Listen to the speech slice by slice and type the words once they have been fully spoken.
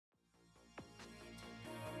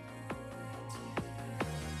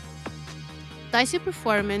Dicey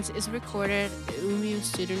Performance is recorded at Umeå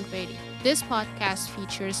Student Radio. This podcast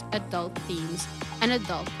features adult themes and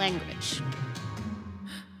adult language.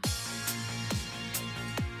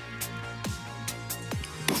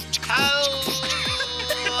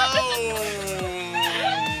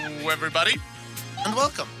 Hello, everybody, and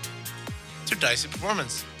welcome to Dicey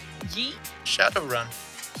Performance. Yeet. Shadowrun.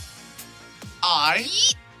 I,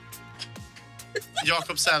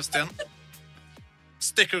 Jakob Savsten,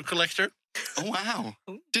 sticker collector, Oh, wow.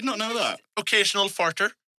 Did not know that. occasional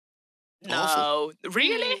farter, No.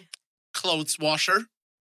 Really? clothes washer,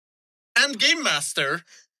 and game master.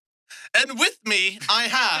 And with me, I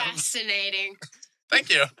have... Fascinating. Thank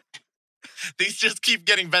you. These just keep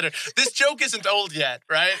getting better. This joke isn't old yet,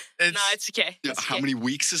 right? No, it's okay. Yeah, It's how okay. many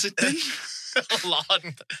weeks has it been? a lot.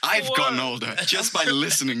 I've Four. gotten older just by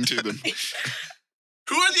listening to them.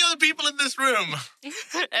 Who are the other people in this room?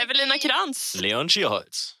 Evelina Krantz. Leon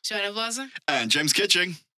Schierholz. Joanna Blaser. And James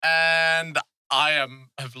Kitching. And I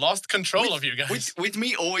have lost control of you guys. With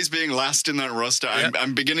me always being last in that roster,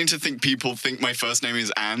 I'm beginning to think people think my first name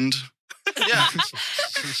is And. Yeah.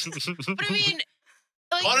 But I mean,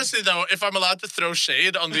 like, Honestly, though, if I'm allowed to throw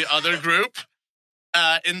shade on the other group,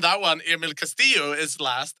 in that one, Emil Castillo is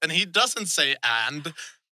last, and he doesn't say and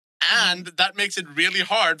that makes it really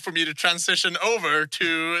hard for me to transition over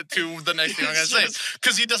to the next thing I'm going to say,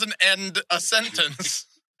 because he doesn't end a sentence.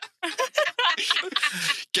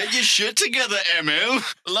 Get your shit together, Emil.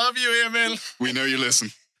 Love you, Emil. We know you listen.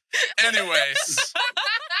 Anyways,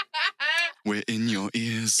 We're in your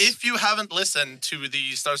ears. if you haven't listened to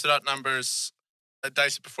the Stars Without Numbers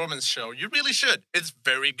Dicey Performance show, you really should. It's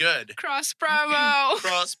very good. cross promo.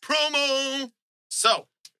 Cross promo. So,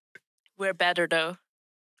 We're better though.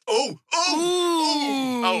 Oh,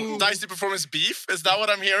 Dicey Performance beef? Is that what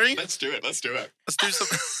I'm hearing? Let's do it. Let's do it. Let's do some.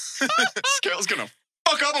 Scale's gonna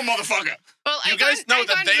fuck up a motherfucker. Well, You guys know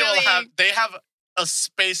that they have a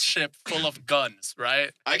spaceship full of guns,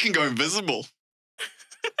 right? I can go invisible.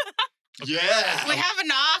 Yeah. We have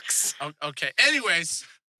an ox, Okay. Anyways,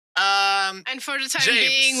 and for the time James,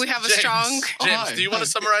 being, we have a James, strong. James, Hi. do you want to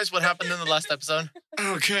summarize what happened in the last episode?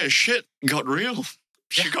 Okay, shit got real.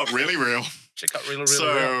 Shit got really real. Shit got really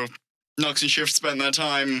So, real. Nox and Shift spent their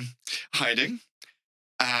time hiding.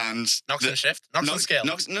 And Nox and Shift? Nox and Scale.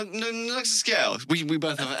 Nox and Scale. We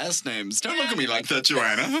both have S names. Don't look at me like that,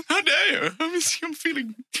 Joanna. How dare you? I'm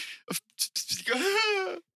feeling...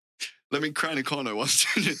 Let me cry in a corner once.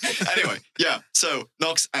 Anyway, yeah. So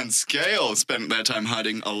Nox and Scale spent their time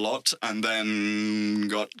hiding a lot and then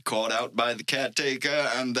got caught out by the caretaker,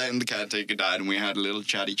 and then the caretaker died, and we had a little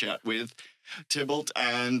chatty chat with Tybalt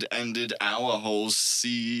and ended our whole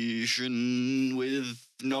season with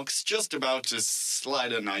Nox just about to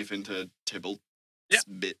slide a knife into Tybalt's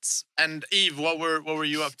bits. And Eve, what were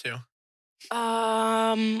you up to?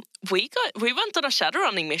 We went on a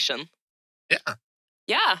shadowrunning mission. Yeah.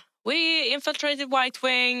 Yeah. We infiltrated White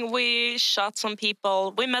Wing. We shot some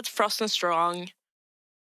people. We met Frost and Strong. It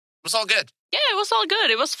was all good. Yeah, it was all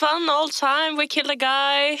good. It was fun all the time. We killed a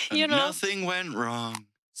guy. And You know. nothing went wrong.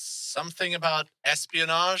 Something about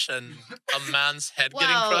espionage and a man's head Well-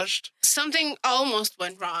 getting crushed. Something almost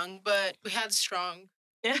went wrong, but we had strong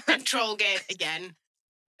Yeah. control gate again.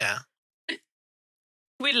 Yeah.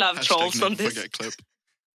 We love Hashtag trolls from never this. forget clip.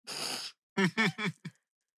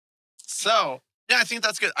 So, yeah, I think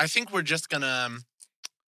that's good. I think we're just gonna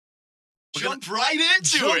Jump right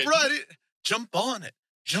into jump it. right in. Jump on it.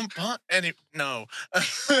 Jump on no.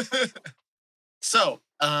 So,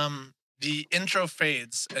 the intro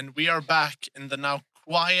fades, and we are back in the now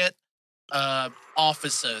quiet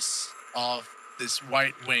offices of this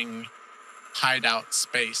White Wing hideout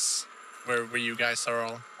space where you guys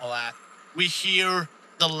are all at. We hear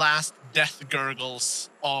the last death gurgles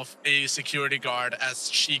of a security guard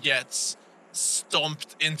as she gets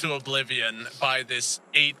stomped into oblivion by this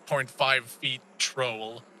 8.5 feet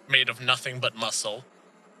troll made of nothing but muscle.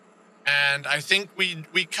 And I think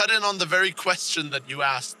we cut in on the very question that you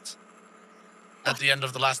asked at the end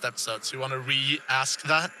of the last episode. So you want to re-ask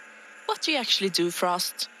that? What do you actually do,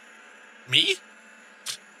 Frost? Me?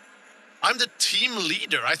 I'm the team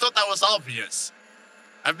leader. I thought that was obvious.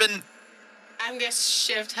 I've been... I guess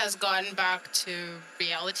Shift has gotten back to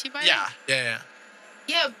reality by Yeah.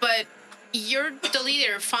 Yeah, but you're the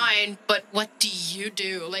leader, fine, but what do you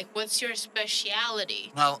do? Like, what's your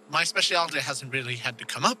speciality? Well, my specialty hasn't really had to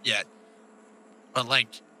come up yet. But, like,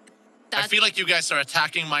 I feel like you guys are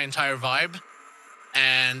attacking my entire vibe,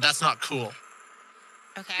 and that's not cool.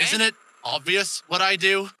 Okay. Isn't it obvious what I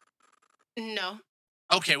do? No.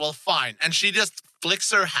 Okay, well, fine. And she just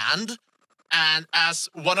flicks her hand, And as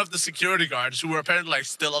one of the security guards, who were apparently like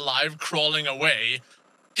still alive, crawling away,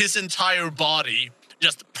 his entire body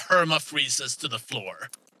just perma-freezes to the floor.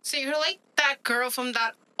 So you're like that girl from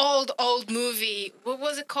that old movie. What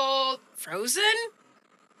was it called? Frozen?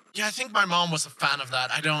 Yeah, I think my mom was a fan of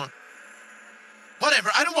that.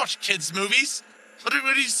 Whatever, I don't watch kids' movies. What do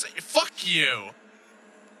you say? Fuck you.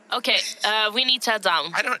 Okay, we need to head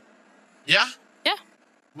down. I don't... Yeah? Yeah.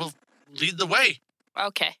 Well, lead the way.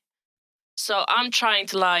 Okay. So I'm trying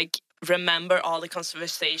to like remember all the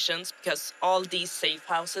conversations because all these safe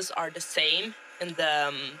houses are the same in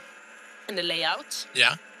the layout.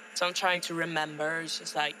 Yeah. So I'm trying to remember. It's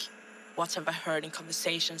just like, what have I heard in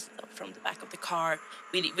conversations from the back of the car?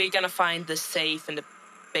 We're gonna find the safe in the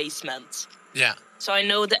basement. Yeah. So I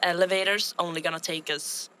know the elevator's only gonna take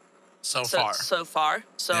us So far.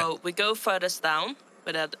 So Yeah. we go furthest down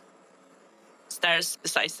with the stairs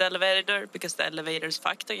besides the elevator because the elevator's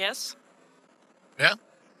fucked, I guess. Yeah.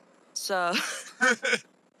 So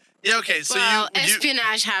Yeah, okay, so Well, you...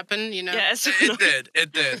 espionage happened, you know. yes,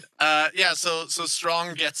 It did. Yeah, so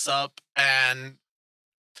Strong gets up and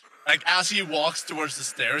like as he walks towards the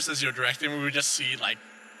stairs as you're directing, we would just see like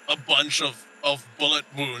a bunch of bullet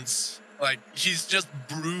wounds. Like he's just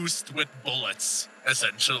bruised with bullets,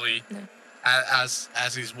 essentially, as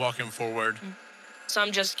he's walking forward. So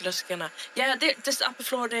I'm just gonna this upper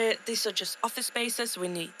floor. These are just office spaces. We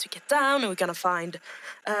need to get down, and we're gonna find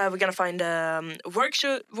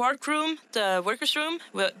workroom, the workers' room.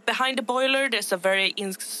 Behind the boiler, there's a very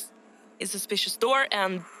insuspicious door,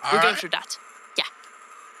 and we're going Alright. through that. Yeah,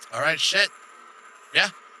 All right, shit. Yeah,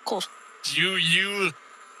 cool. you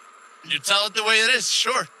tell it the way it is.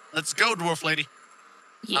 Sure, let's go, dwarf lady.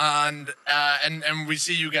 Yeah. And we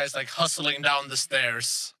see you guys like hustling down the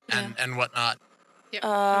stairs and whatnot.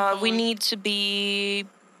 Yep. We need to be.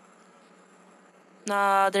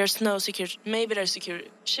 Nah, there's no security. Maybe there's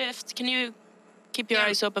security. Shift. Can you keep your Yeah.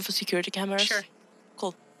 eyes open for security cameras? Sure.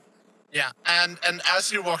 Cool. Yeah, and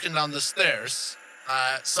as you're walking down the stairs,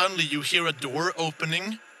 suddenly you hear a door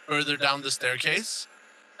opening further down the staircase,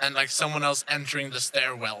 and like someone else entering the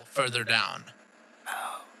stairwell further down.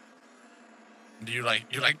 Oh. Do you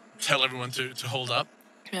like tell everyone to hold up?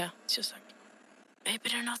 Yeah. It's just like maybe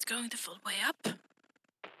they're not going the full way up.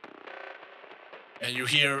 And you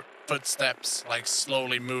hear footsteps like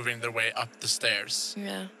slowly moving their way up the stairs.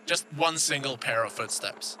 Yeah. Just one single pair of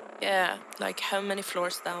footsteps. Yeah. Like how many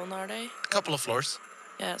floors down are they? A couple of floors.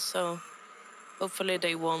 Yeah. So hopefully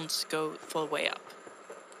they won't go full way up.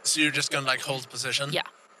 So you're just gonna like hold position? Yeah.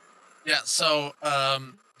 Yeah, so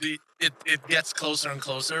it gets closer and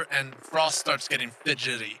closer, and Frost starts getting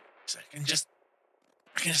fidgety. He's like,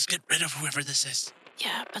 I can just get rid of whoever this is.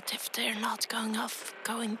 Yeah, but if they're not going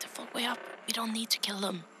the full way up, we don't need to kill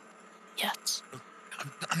them yet.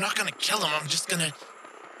 I'm not gonna kill them, I'm just gonna...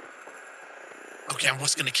 Okay, I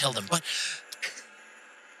was gonna kill them, but...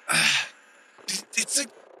 it's a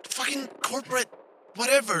fucking corporate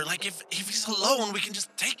whatever. Like, if he's alone, we can just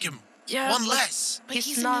take him. Yeah, One less. But he's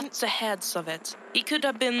he's not the heads of it. He could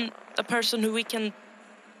have been a person who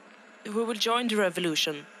will join the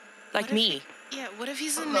revolution, like What if me. Yeah, what if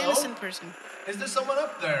he's an Hello? innocent person? Is there someone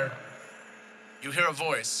up there? You hear a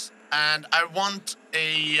voice, and I want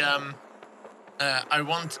a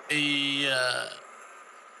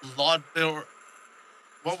lot, or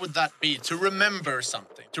what would that be? To remember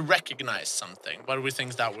something, to recognize something. What do we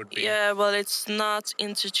think that would be? Yeah, well, it's not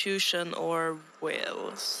institution or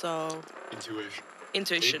will, so Intuition.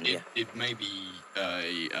 intuition. It may be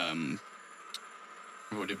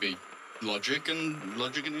would it be logic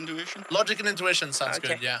and intuition? Logic and intuition sounds Okay.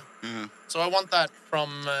 good. Yeah. Yeah. So I want that from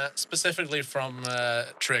specifically from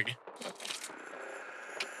Trig.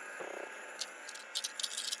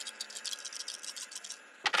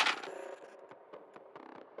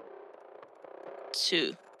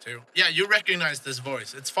 Two. Too. Yeah, you recognize this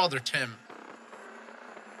voice. It's Father Tim.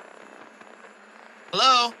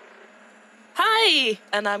 Hello. Hi,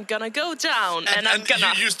 and I'm gonna go down, and I'm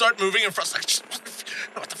gonna you start moving and Frost's like,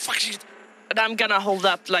 what the fuck? and I'm gonna hold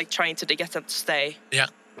up, like trying to get them to stay. Yeah.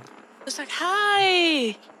 It's like,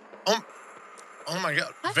 hi, Oh my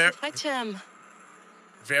god. hi, Tim.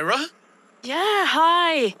 Vera? Yeah,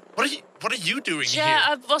 hi. What are you doing Yeah,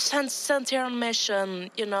 here? I was sent here on mission.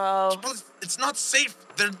 You know. Well, it's not safe.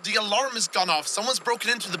 The alarm has gone off. Someone's broken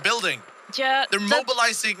into the building. Yeah. They're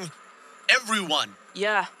mobilizing everyone.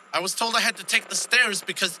 Yeah. I was told I had to take the stairs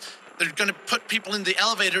because they're gonna put people in the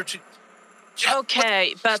elevator to... Yeah,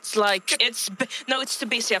 Okay, but like it's too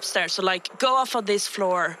busy upstairs. So like, go off of this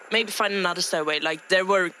floor. Maybe find another stairway. Like there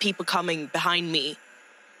were people coming behind me.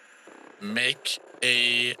 Make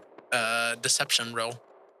a deception roll.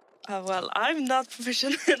 Well, I'm not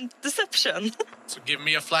proficient in deception. So give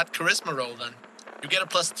me a flat charisma roll then. You get a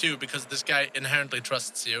 +2 because this guy inherently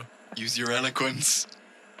trusts you. Use your eloquence.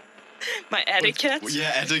 My etiquette. Well,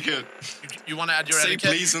 yeah, etiquette. You want to add your Say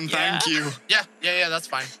etiquette? please and thank you. Yeah, that's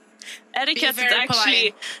fine. Etiquette Be is very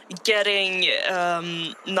actually getting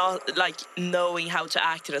not like knowing how to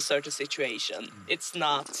act in a certain situation. It's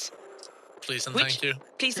not. Please and Which- thank you.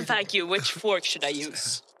 Please and thank you. Which fork should I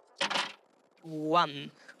use?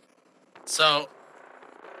 1. So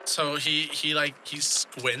he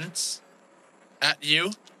squints at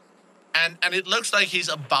you, and it looks like he's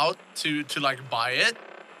about to like buy it.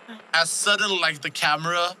 As suddenly like the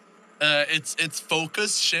camera, its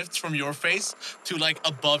focus shifts from your face to like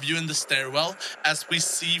above you in the stairwell as we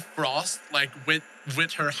see Frost like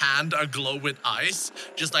with her hand aglow with ice,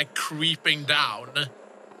 just like creeping down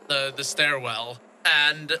the stairwell,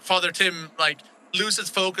 and Father Tim like loses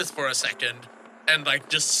focus for a second and like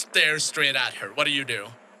just stares straight at her. What do you do?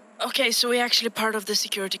 Okay, so we're actually part of the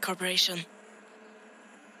security corporation.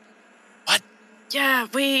 What? Yeah,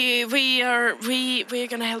 we're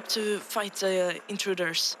gonna help to fight the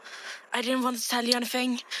intruders. I didn't want to tell you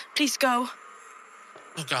anything. Please go.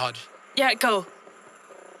 Oh God. Yeah, go.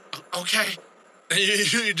 Okay.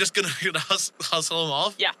 You're just gonna hustle him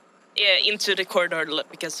off? Yeah, into the corridor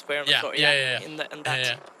because we're on the floor. Yeah. In that.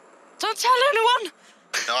 Yeah. Don't tell anyone.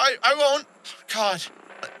 No, I won't. God.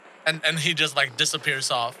 And he just like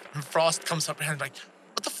disappears off. And Frost comes up and like,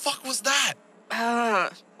 what the fuck was that?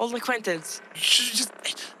 Old acquaintance. You should just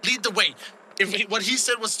lead the way. If what he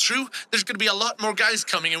said was true, there's gonna be a lot more guys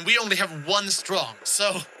coming, and we only have one strong.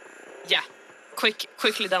 So, Yeah,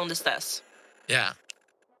 quickly down the stairs. yeah.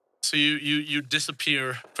 So you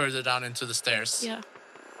disappear further down into the stairs. Yeah.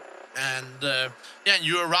 And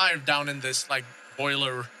you arrive down in this like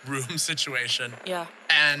boiler room situation. Yeah.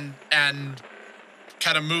 and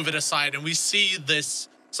kind of move it aside, and we see this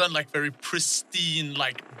some like very pristine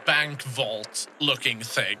like bank vault looking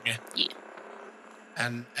thing. Yeah.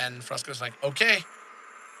 And Frosco's like, okay,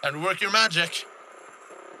 and work your magic.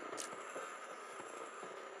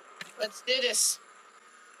 Let's do this.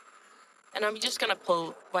 And I'm just gonna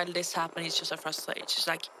pull while this happens. It's just a frustration. It's just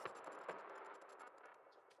like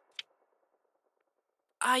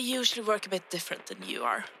I usually work a bit different than you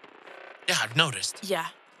are. Yeah, I've noticed. Yeah,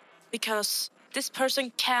 because this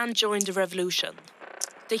person can join the revolution.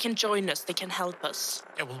 They can join us. They can help us.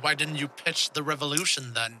 Yeah, well, why didn't you pitch the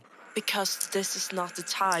revolution then? Because this is not the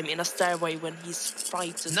time in a stairway when he's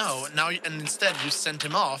fighting. No, and instead you sent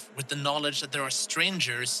him off with the knowledge that there are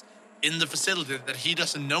strangers in the facility that he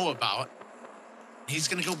doesn't know about. He's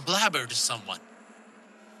gonna go blabber to someone.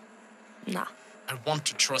 Nah. I want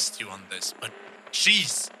to trust you on this, but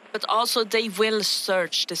jeez. But also, they will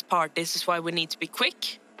search this part. This is why we need to be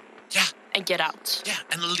quick Yeah, and get out. yeah,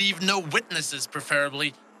 and leave no witnesses,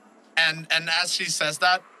 preferably. And as she says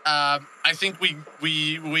that, I think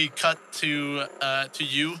we cut to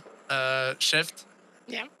you, Shift,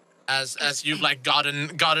 Yeah. as you've like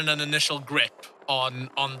gotten an initial grip on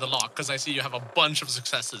the lock, because I see you have a bunch of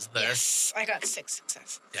successes there. Yes, I got 6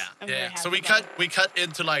 success. Yeah, I'm very yeah. So happy we about cut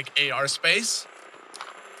into like AR space,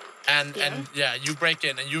 and you break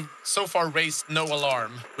in, and you so far raised no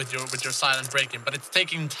alarm with your silent break in, but it's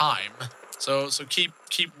taking time. So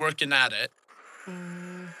keep working at it.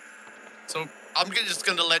 So I'm just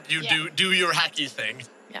gonna let you do your hacky thing.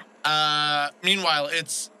 Yeah. Meanwhile,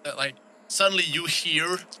 it's like suddenly you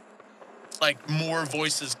hear like more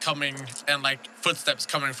voices coming and like footsteps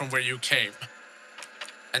coming from where you came.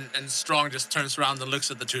 And Strong just turns around and looks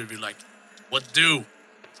at the two of you like, what do?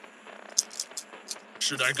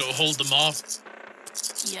 Should I go hold them off?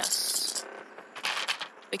 Yes.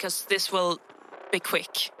 Because this will be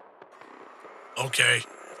quick. Okay.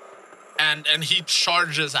 And he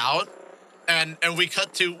charges out, and we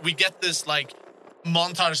get this like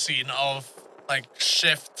montage scene of like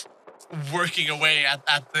Shift working away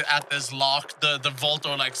at this lock. The vault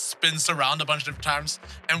door like spins around a bunch of times,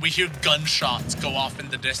 and we hear gunshots go off in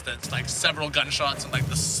the distance, like several gunshots, and like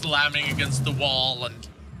the slamming against the wall, and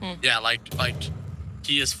yeah, like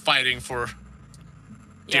he is fighting for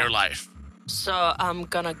dear life. So I'm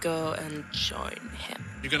gonna go and join him.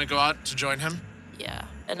 You're gonna go out to join him? Yeah.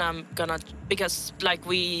 And I'm gonna, because like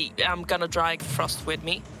I'm gonna drag Frost with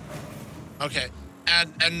me. Okay.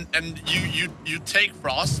 And you take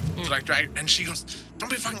Frost to like drag, and she goes, don't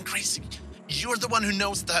be fucking crazy. You're the one who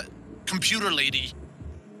knows that computer lady.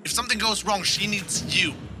 If something goes wrong, she needs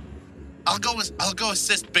you. I'll go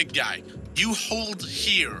assist big guy. You hold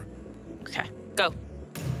here. Okay, go.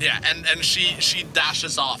 Yeah, and she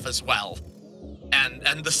dashes off as well.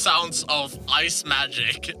 And the sounds of ice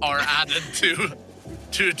magic are added to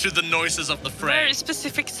to the noises of the fray. Very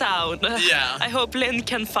specific sound. Yeah. I hope Lynn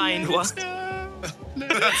can find one.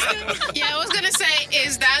 Yeah, I was gonna say,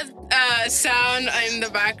 is that sound in the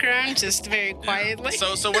background just very quietly?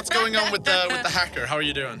 So what's going on with the hacker? How are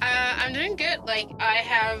you doing? I'm doing good. Like, I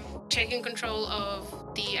have taken control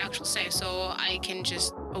of the actual safe, so I can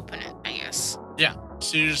just open it, I guess. Yeah.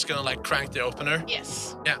 So you're just gonna like crank the opener.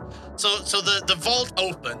 Yes. Yeah. So the vault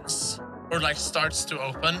opens or like starts to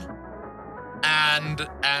open, and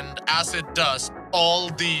as it does, all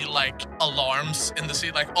the like alarms in the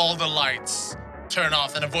seat, like all the lights turn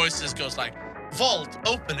off, and a voice just goes like, "Vault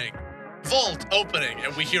opening, vault opening,"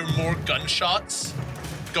 and we hear more gunshots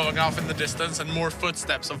going off in the distance and more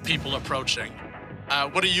footsteps of people approaching.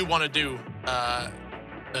 What do you want to do,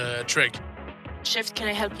 Trig? Shift, can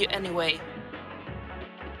I help you anyway?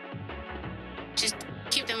 Just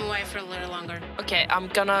keep them away for a little longer. Okay, I'm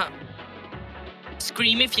gonna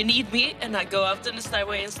scream if you need me, and I go out in the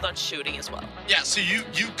stairway and start shooting as well. Yeah, so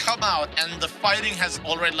you come out and the fighting has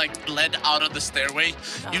already like bled out of the stairway.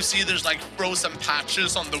 Oh. You see there's like frozen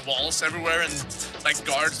patches on the walls everywhere and like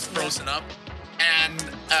guards frozen up. And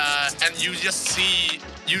you just see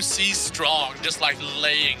Strong just like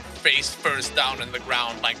laying face first down in the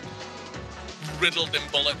ground, like riddled in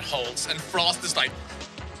bullet holes. And Frost is like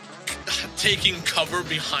taking cover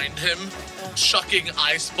behind him, chucking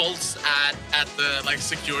ice bolts at the like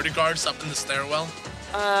security guards up in the stairwell.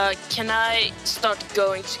 Can I start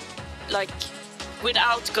going to, like,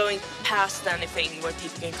 without going past anything where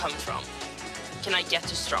people can come from? Can I get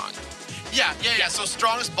to Strong? Yeah. So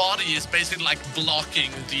Strong's body is basically like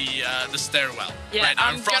blocking the stairwell. Yeah, right now.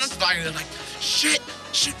 I'm And Frost is lying there like, shit,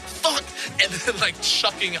 fuck, and then like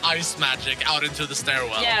chucking ice magic out into the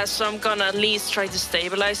stairwell. Yeah, so I'm gonna at least try to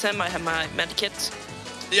stabilize him. I have my medkit.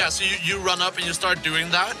 Yeah, so you run up and you start doing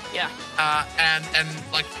that. Yeah. And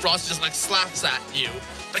like Frost just like slaps at you.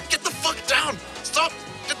 Like, get the fuck down! Stop!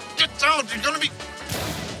 Get down! You're gonna be...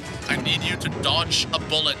 I need you to dodge a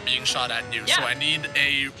bullet being shot at you. Yeah. So I need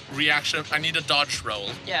a reaction. I need a dodge roll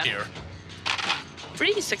here.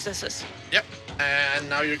 3 successes. Yep. And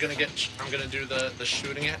now you're gonna get... I'm gonna do the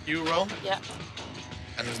shooting at you roll. Yeah.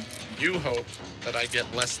 And you hope that I get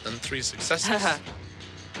less than 3 successes.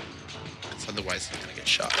 Otherwise, you're gonna get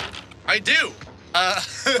shot. I do.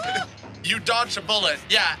 You dodge a bullet.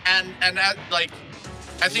 Yeah, and like,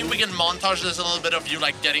 I think we can montage this a little bit of you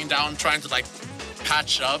like getting down, trying to like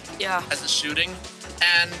patch up. Yeah. As a shooting,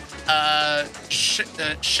 and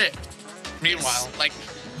shit. Meanwhile, like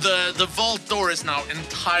the vault door is now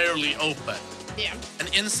entirely open. Yeah.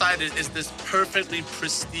 And inside it is this perfectly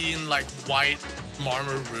pristine, like white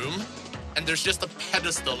marmor room, and there's just a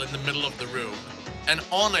pedestal in the middle of the room, and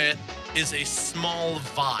on it is a small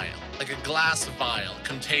vial, like a glass vial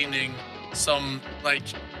containing some like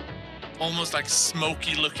almost like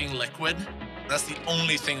smoky looking liquid. That's the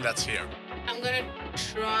only thing that's here. I'm gonna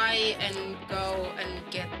try and go and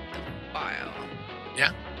get the vial.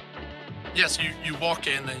 Yeah. Yes, you walk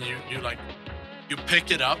in and you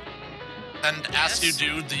pick it up, and as you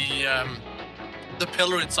do, the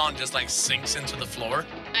pillar it's on just like sinks into the floor.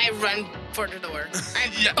 I run for the door. I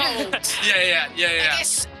Yeah. bolt. Yeah. I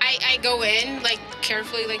guess I go in like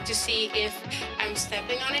carefully, like to see if I'm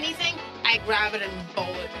stepping on anything. I grab it and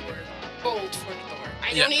bolt for the door.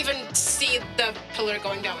 I don't even see the pillar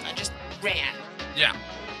going down. I just ran. Yeah.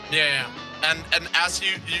 And as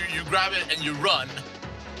you grab it and you run,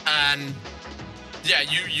 and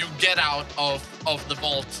you get out of the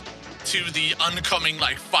vault to the oncoming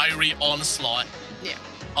like fiery onslaught. Yeah.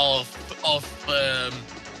 Of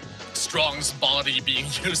Strong's body being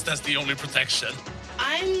used as the only protection.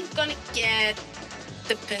 I'm gonna get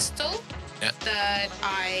the pistol that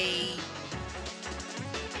I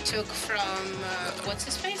took from what's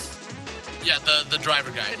his face? Yeah, the driver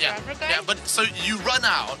guy. The driver guy? Yeah, but so you run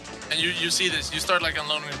out and you see this. You start like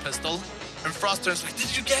unloading a pistol, and Frost turns like,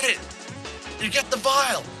 "Did you get it? You get the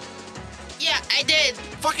vial? Yeah, I did.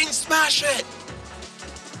 Fucking smash it!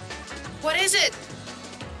 What is it?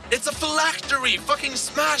 It's a phylactery. Fucking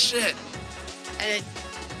smash it!"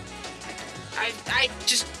 I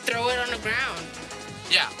just throw it on the ground.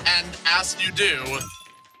 Yeah, and as you do,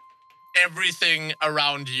 everything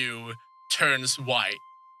around you turns white,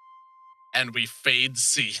 and we fade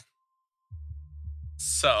scene.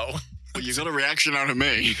 So... Well, you got a reaction out of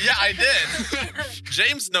me. Yeah, I did.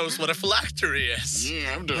 James knows what a phylactery is.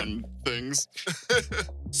 Yeah, I've done things.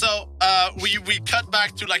 So, we cut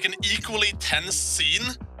back to like an equally tense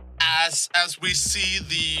scene as we see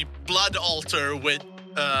the blood altar with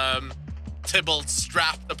Tybalt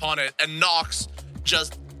strapped upon it, and Nox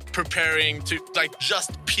just preparing to like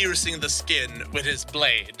just piercing the skin with his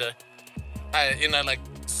blade. like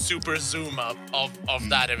super zoom up of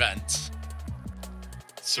that event.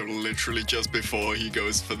 So literally just before he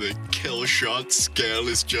goes for the kill shot, Scale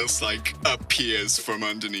is just like appears from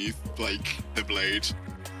underneath like the blade,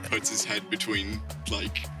 puts his head between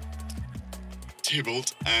like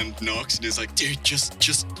Tybalt and Nox, and is like, dude, just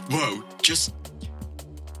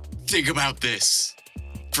think about this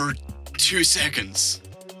for 2 seconds.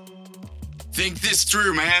 Think this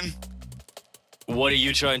through, man. What are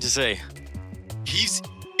you trying to say?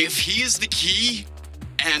 If he is the key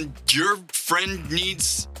and your friend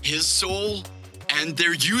needs his soul and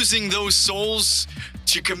they're using those souls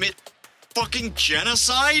to commit fucking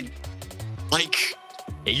genocide, like,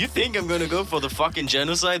 Hey, you think I'm gonna go for the fucking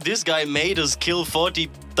genocide? This guy made us kill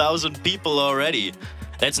 40,000 people already.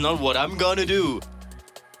 That's not what I'm gonna do.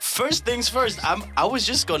 First things first, I was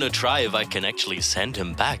just gonna try if I can actually send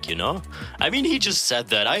him back, you know? I mean, he just said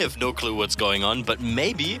that. I have no clue what's going on, but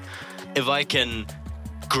maybe if I can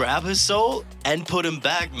grab his soul and put him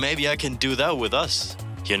back, maybe I can do that with us,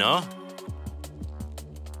 you know?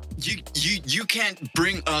 you can't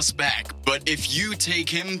bring us back, but if you take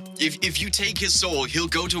him, if you take his soul, he'll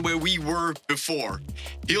go to where we were before.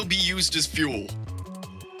 He'll be used as fuel.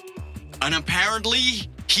 And apparently,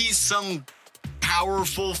 he's some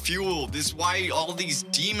powerful fuel. This is why all these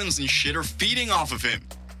demons and shit are feeding off of him.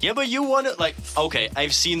 Yeah, but you want to, like, okay,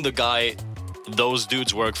 I've seen the guy those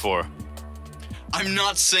dudes work for. I'm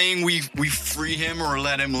not saying we free him or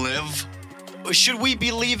let him live. Should we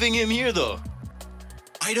be leaving him here, though?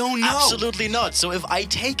 I don't know. Absolutely not. So if I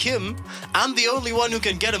take him, I'm the only one who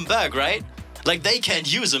can get him back, right? Like, they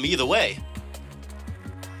can't use him either way.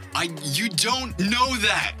 You don't know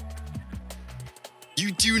that.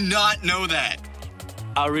 You do not know that.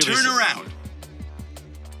 Turn around.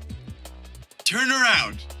 Turn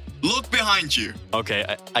around. Look behind you. Okay,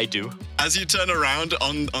 I do. As you turn around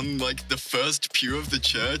on like the first pew of the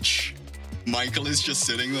church, Michael is just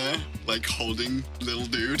sitting there, like holding little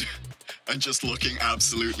dude, and just looking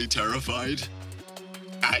absolutely terrified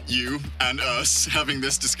at you and us having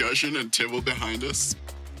this discussion, and Tybalt behind us.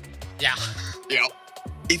 Yeah. Yep.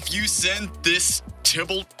 If you send this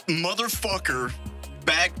Tybalt motherfucker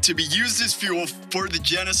back to be used as fuel for the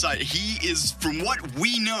genocide, he is, from what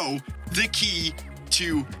we know, the key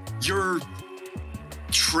to your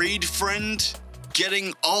trade friend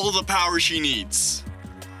getting all the power she needs.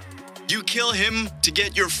 You kill him to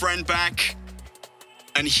get your friend back,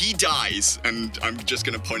 and he dies, and I'm just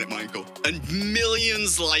gonna point at Michael, and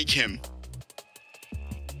millions like him.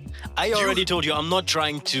 I already told you I'm not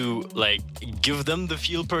trying to, like, give them the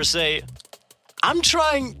fuel per se. I'm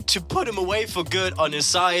trying to put him away for good on his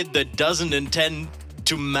side that doesn't intend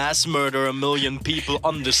to mass murder 1 million people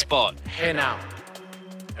on the spot. Hey now,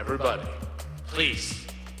 everybody, please.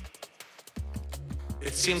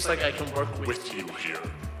 It seems like I can work with you here.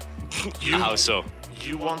 How so?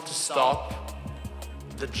 You want to stop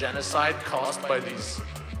the genocide caused by these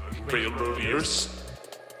railroaders?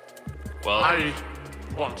 Well, I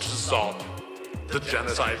want to stop the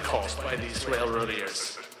genocide caused by these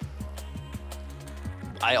railroaders.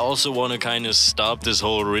 I also want to kind of stop this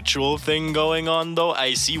whole ritual thing going on, though.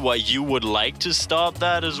 I see why you would like to stop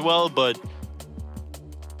that as well, but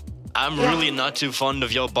I'm really not too fond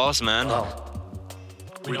of your boss, man. Well,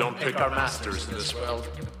 we don't pick our masters in this world.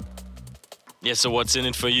 Yeah, so what's in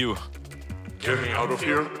it for you? Getting out of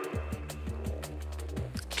here.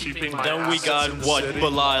 Keeping my Then we assets got, in the what, city.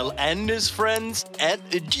 Belial and his friends? And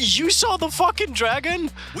you saw the fucking dragon?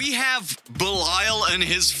 We have Belial and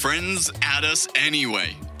his friends at us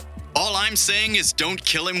anyway. All I'm saying is don't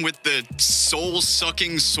kill him with the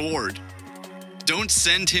soul-sucking sword. Don't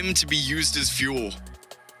send him to be used as fuel.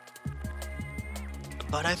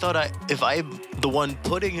 But I thought if I'm the one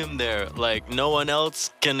putting him there, like, no one else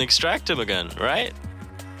can extract him again, right?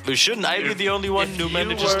 But shouldn't I be the only one who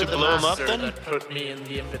manages to blow him up then? That put me in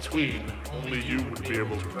the in-between, only you would be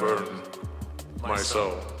able to burn my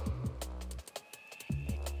soul.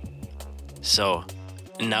 So,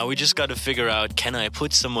 now we just gotta figure out, can I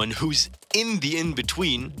put someone who's in the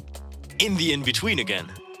in-between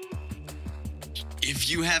again? If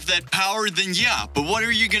you have that power, then yeah. But what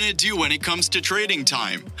are you gonna do when it comes to trading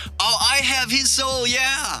time? Oh, I have his soul,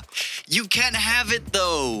 yeah. You can't have it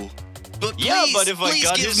though. But please, Yeah, but if I please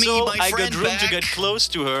got give his me soul, my I got friend room to back. get close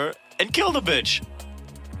to her and kill the bitch.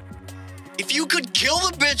 If you could kill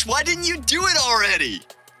the bitch, why didn't you do it already?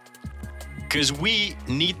 Cause we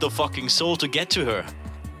need the fucking soul to get to her.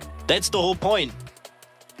 That's the whole point.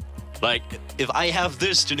 Like, if I have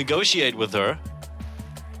this to negotiate with her,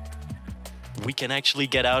 we can actually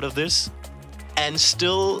get out of this and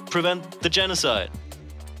still prevent the genocide.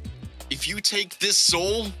 if you take this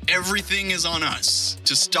soul, everything is on us.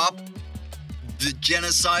 To stop the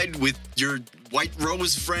genocide with your White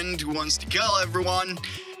Rose friend who wants to kill everyone,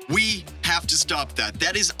 we have to stop that.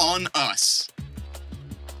 That is on us.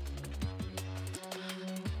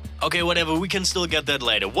 Okay, whatever, we can still get that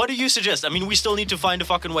later. What do you suggest? I mean, we still need to find a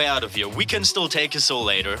fucking way out of here. We can still take his soul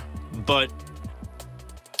later, but...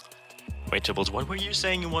 Wait, Tibbles, what were you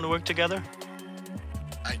saying you want to work together?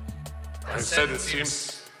 I said it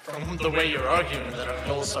seems From the way you're arguing that our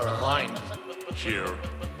goals are aligned. here.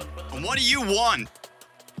 And what do you want?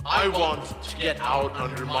 I want to get out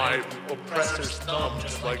under my oppressor's thumb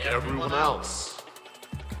just like everyone else.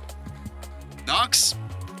 Nox?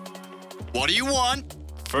 What do you want?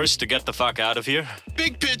 First, to get the fuck out of here.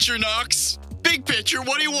 Big picture, Nox. Big picture,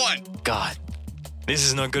 what do you want? God, this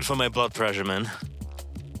is not good for my blood pressure, man.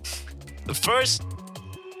 First,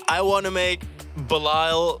 I want to make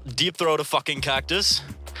Belial deep throat a fucking cactus.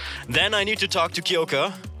 Then I need to talk to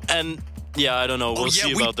Kyoka. And yeah, I don't know. We'll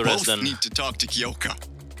see about the rest we then. both need to talk to Kyoka.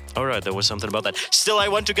 Alright, there was something about that. Still, I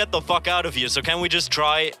want to get the fuck out of here. So can we just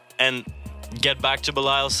try and get back to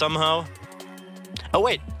Belial somehow? Oh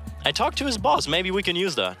wait, I talked to his boss. Maybe we can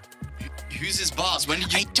use that. Who's his boss? When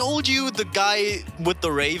did you... I told you the guy with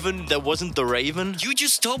the raven that wasn't the raven. You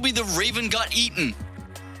just told me the raven got eaten.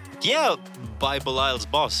 Yeah, by Belial's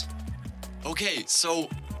boss. Okay, so...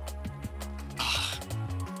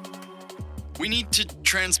 we need to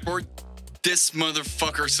transport this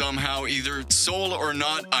motherfucker somehow, either soul or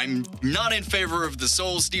not. I'm not in favor of the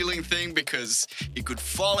soul stealing thing because it could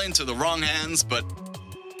fall into the wrong hands, but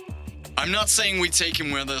I'm not saying we take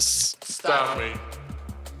him with us. Stop me.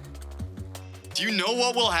 Do you know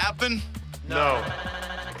what will happen? No.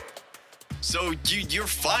 So you're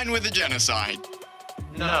fine with the genocide,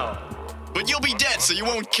 No. but you'll be dead, so you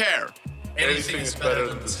won't care. Anything is better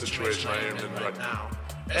than the situation I am in right now.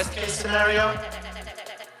 Best case scenario,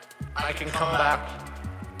 I can come back,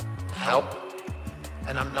 help,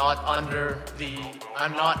 and I'm not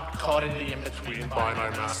caught in the in-between By my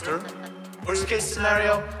master. Worst case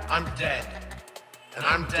scenario, I'm dead. And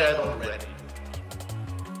I'm dead already.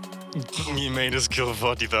 He made us kill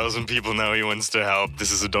 40,000 people, now he wants to help.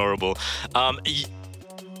 This is adorable.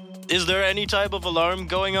 Is there any type of alarm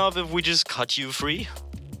going off if we just cut you free?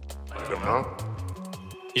 I don't know.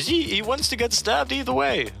 He wants to get stabbed either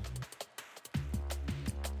way.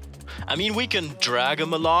 I mean, we can drag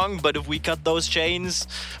him along, but if we cut those chains,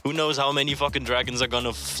 who knows how many fucking dragons are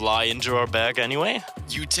gonna fly into our bag anyway?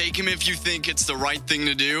 You take him if you think it's the right thing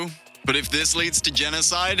to do, but if this leads to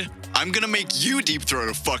genocide, I'm gonna make you deep throat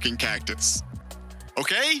a fucking cactus.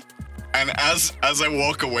 Okay? And as I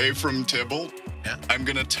walk away from Tybalt, I'm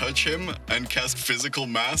gonna touch him and cast Physical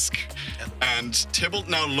Mask, and Tybalt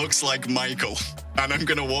now looks like Michael. And I'm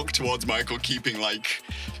gonna walk towards Michael, keeping like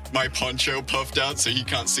my poncho puffed out so he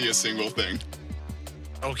can't see a single thing.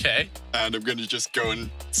 Okay. And I'm gonna just go and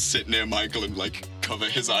sit near Michael and like cover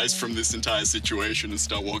his eyes from this entire situation and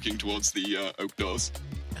start walking towards the oak doors.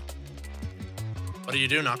 What do you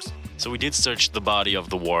do, Nox? So we did search the body of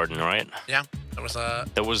the warden, right? Yeah, there was a...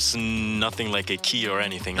 There was nothing like a key or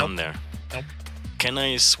anything on there. Nope. Can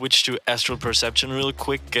I switch to astral perception real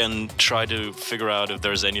quick and try to figure out if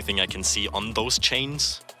there's anything I can see on those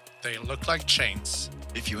chains? They look like chains.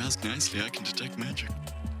 If you ask nicely, I can detect magic.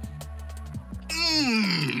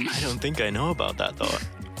 I don't think I know about that though.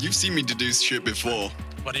 You've seen me deduce shit before.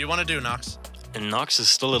 What do you want to do, Nox? And Nox is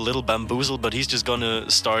still a little bamboozled, but he's just gonna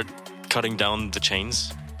start cutting down the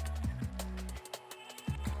chains.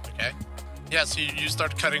 Okay. Yeah, so you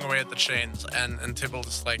start cutting away at the chains, and Tybalt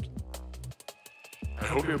is like, I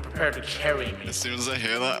hope you're prepared to carry me. As soon as I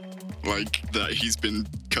hear that, like that he's been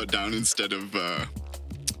cut down instead of,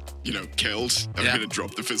 killed, I'm gonna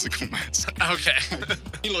drop the physical mask. okay.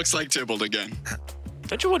 He looks like Tybalt again.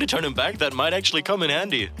 Don't you want to turn him back? That might actually come in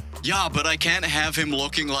handy. Yeah, but I can't have him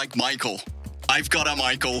looking like Michael. I've got a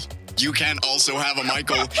Michael. You can't also have a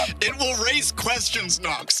Michael. It will raise questions,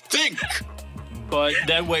 Nox. Think! But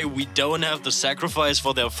that way we don't have the sacrifice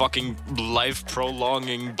for their fucking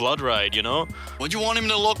life-prolonging blood ride, you know? What do you want him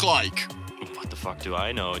to look like? What the fuck do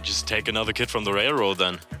I know? Just take another kid from the railroad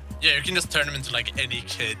then. Yeah, you can just turn him into like any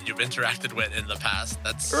kid you've interacted with in the past.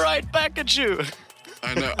 That's... Right back at you!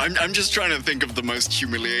 I know. I'm just trying to think of the most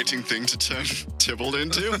humiliating thing to turn Tybalt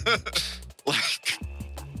into. Like...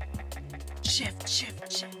 Shift.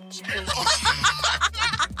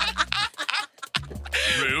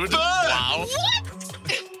 Rude. Wow.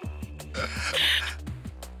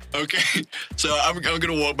 Okay, so I'm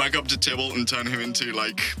gonna walk back up to Tybalt and turn him into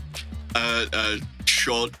like a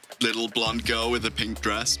short little blonde girl with a pink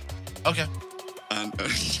dress. Okay. And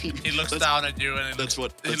He looks down at you and that's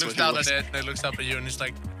what he looks down at it and he looks up at you and he's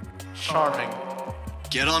like, Charming.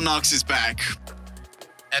 Get on Nox's back.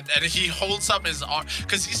 and he holds up his arm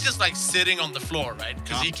because he's just like sitting on the floor, right?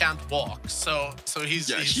 Because Yeah. he can't walk. So he's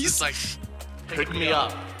just like, Pick me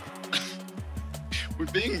up. We're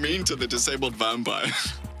being mean to the disabled vampire.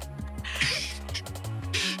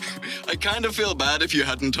 I kind of feel bad if you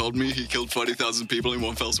hadn't told me he killed 40,000 people in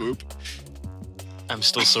one fell swoop. I'm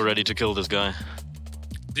still so ready to kill this guy.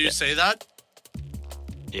 do you say that?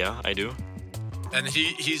 Yeah, I do. And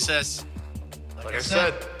he says, Like I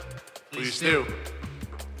said, please do.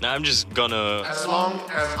 Now I'm just gonna. As long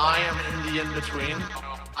as I am in the in-between,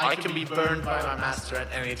 I can be burned by my master at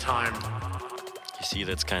any time. You see,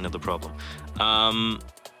 that's kind of the problem.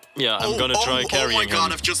 Yeah, I'm gonna try carrying Oh my god,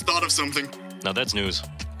 him. I've just thought of something. Now that's news.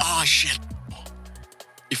 Ah, shit.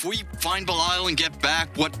 If we find Belial and get back,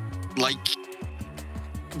 what, like,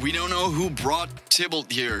 we don't know who brought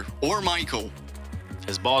Tybalt here, or Michael.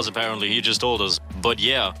 His boss apparently, he just told us. But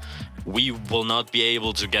yeah, we will not be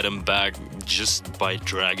able to get him back just by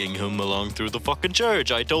dragging him along through the fucking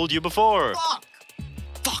church. I told you before.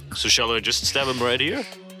 Fuck. So shall I just stab him right here?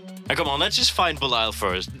 Now, come on, let's just find Belial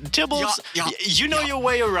first. Tybalt, Yeah, you know your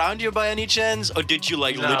way around here by any chance? Or did you,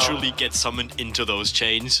 like, No. literally get summoned into those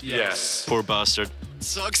chains? Yes. Poor bastard.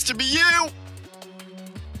 Sucks to be you.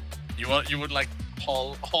 you would like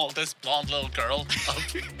haul this blonde little girl up.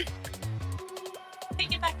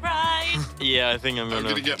 Take it back right. Yeah, I think I'm I'm gonna...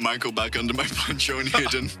 gonna get Michael back under my poncho and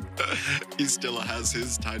hidden. He still has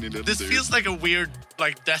his tiny little This dude. feels like a weird,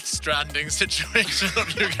 like, Death Stranding situation of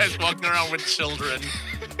you guys walking around with children.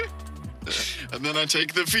 And then I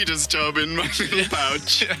take the fetus tub in my little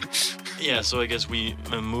pouch. Yeah, so I guess we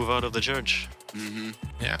move out of the church.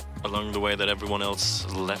 Yeah. Along the way that everyone else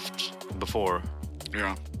left before.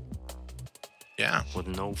 Yeah. Yeah. With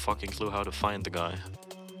no fucking clue how to find the guy.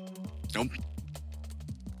 Nope.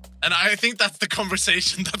 And I think that's the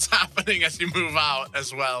conversation that's happening as you move out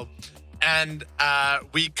as well. And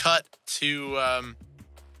we cut to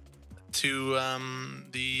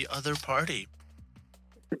the other party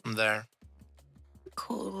from there.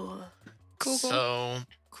 Cool. So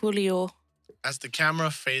Coolio. as the camera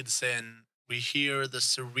fades in, we hear the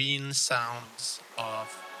serene sounds of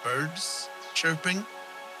birds chirping.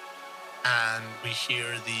 And we hear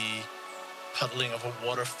the puddling of a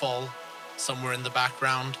waterfall somewhere in the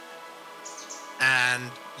background. And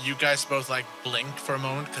you guys both like blink for a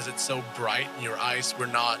moment because it's so bright and your eyes were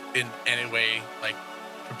not in any way like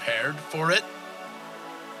prepared for it.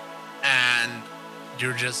 And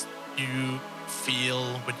you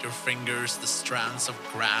feel with your fingers the strands of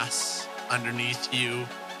grass underneath you,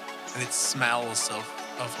 and it smells of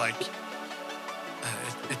like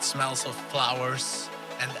it smells of flowers.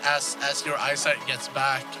 And as your eyesight gets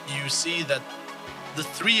back, you see that the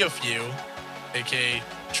three of you, aka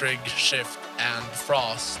Trig, Shift, and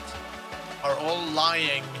Frost, are all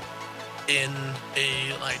lying in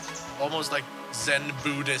a like almost like Zen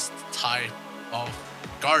Buddhist type of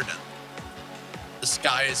garden. The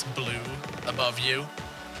sky is blue above you,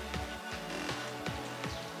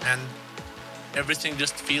 and everything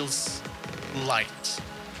just feels light.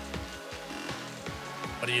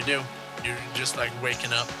 What do? You're just like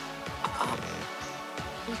waking up.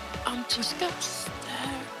 I'm just gonna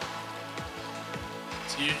stare.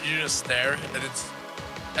 So you just stare, and it's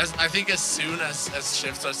as soon as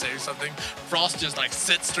Shift starts saying something, Frost just like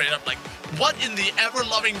sits straight up, like, what in the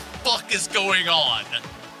ever-loving fuck is going on?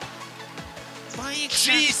 Why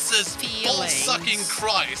Jesus, feelings? bull-sucking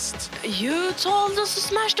Christ! You told us to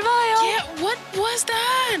smash the vial. Yeah, what was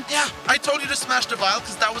that? Yeah, I told you to smash the vial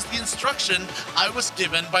because that was the instruction I was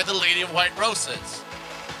given by the Lady of White Roses.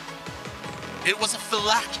 It was a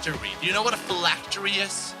phylactery. Do you know what a phylactery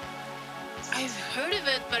is? I've heard of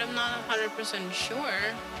it, but I'm not 100% sure.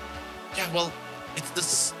 Yeah, well, it's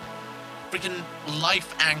this freaking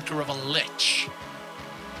life anchor of a lich.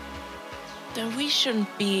 Then we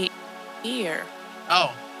shouldn't be here.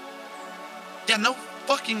 Oh. Yeah, no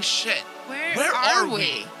fucking shit. Where are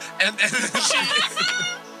we? And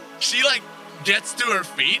she like gets to her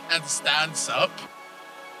feet and stands up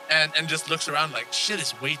and just looks around like, shit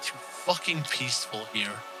is way too fucking peaceful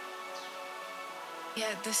here.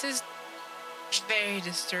 Yeah, this is very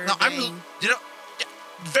disturbing. No, yeah,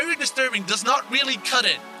 very disturbing. Does not really cut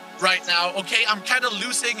it right now, okay? I'm kind of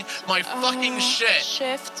losing my fucking shit.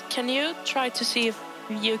 Shift, can you try to see if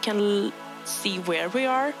you can see where we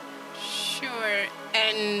are? Sure.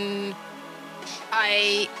 And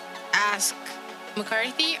I ask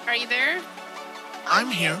McCarthy, are you there? I'm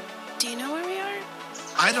here. Do you know where we are?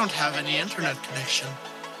 I don't have any internet connection.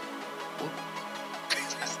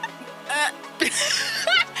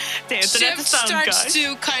 The internet Shiv is down, starts guys.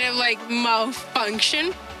 to kind of like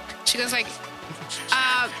malfunction. She goes like,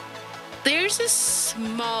 there's a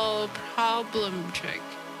small problem, Trick.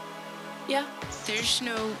 Yeah. There's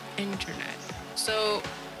no internet. So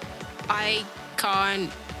I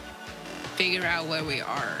can't figure out where we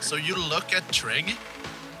are. So you look at Trig,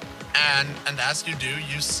 and as you do,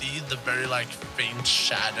 you see the very like faint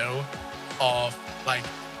shadow of like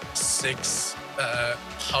 6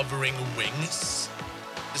 hovering wings,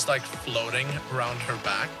 just like floating around her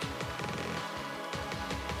back.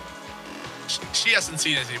 She hasn't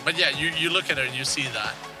seen anything, but yeah, you look at her and you see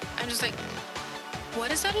that. I'm just like,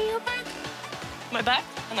 what is that in your back? My back,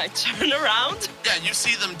 and I turn around. Yeah, you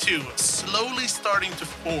see them too. Slowly starting to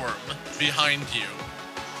form behind you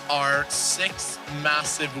are 6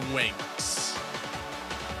 massive wings.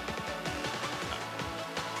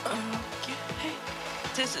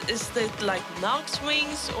 Okay. Is it like Nox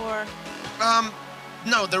wings or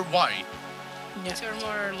No, they're white. yeah. So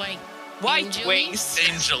more like White angel wings?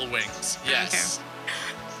 Angel wings, yes.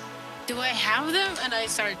 Do I have them? And I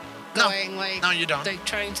start No. going like, No, you don't. like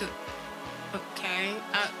trying to. Okay.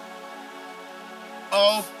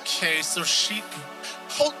 Okay, so she...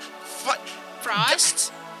 Hold...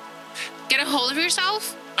 Frost, get a hold of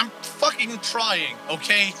yourself. I'm fucking trying,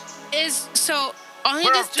 okay? Is so only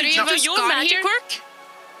Where the are- 3 do of Do us your got magic here. work?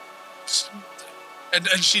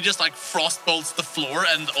 And she just like frost bolts the floor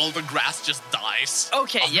and all the grass just dies.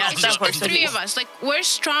 Okay, yeah, It's that just works. The 3 of us, like we're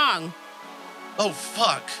strong. Oh,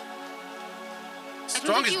 fuck.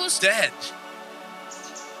 Strong think he is was- dead.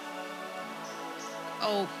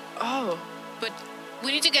 Oh, Oh, but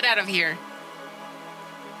we need to get out of here.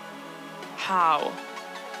 how?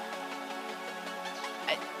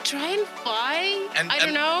 Try and fly. And- I don't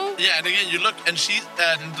and- know. Yeah, and again, you look, and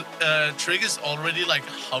Trig is already like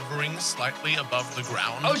hovering slightly above the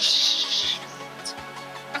ground. Oh, shh.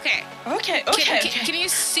 Okay. Okay, Can, okay. can you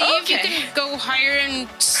see if you Okay. can go higher and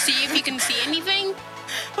see if you can see anything?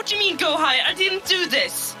 What do you mean go high? I didn't do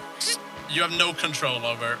this. You have no control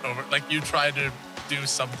over like you try to do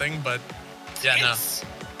something, but yeah, no. It's-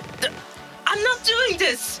 I'm not doing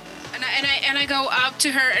this. And I go up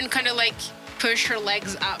to her and kind of like push her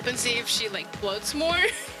legs up and see if she like floats more.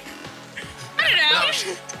 I don't know. No,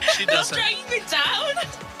 she Stop doesn't. dragging me down.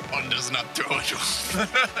 One does not throw it off.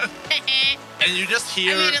 And you just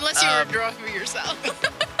hear. I mean, unless you were um, a draw for yourself.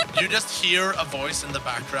 You just hear a voice in the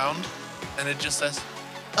background, and it just says,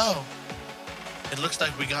 "Oh, it looks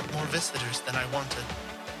like we got more visitors than I wanted.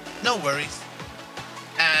 No worries."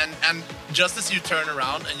 And just as you turn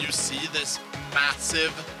around and you see this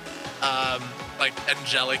massive, like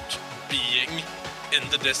angelic being in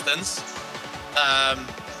the distance,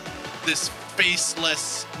 this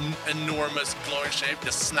faceless, enormous, glowing shape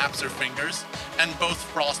just snaps her fingers, and both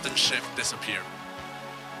Frost and Shift disappear.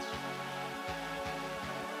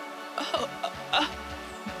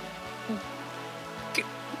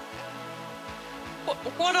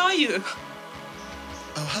 What are you?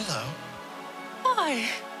 Oh, hello. Why?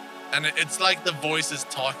 And it's like the voice is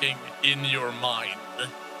talking in your mind,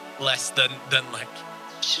 less than like.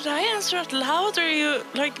 Should I answer out loud or are you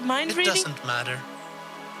like mind It reading? doesn't matter.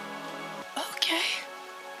 Okay.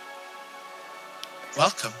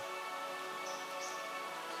 Welcome.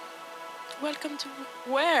 Welcome to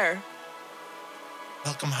where?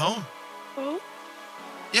 Welcome home. Oh,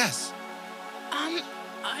 Yes.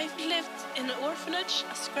 I've lived in an orphanage,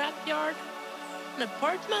 a scrapyard, an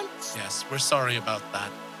apartment. Yes, we're sorry about that.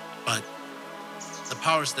 But the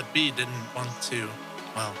powers that be didn't want to,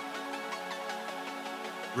 well,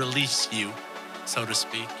 release you, so to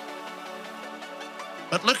speak.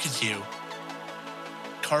 But look at you.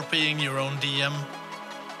 Carping your own DM.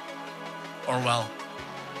 Or, well,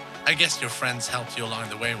 I guess your friends helped you along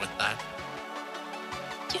the way with that.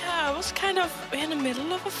 Yeah, I was kind of in the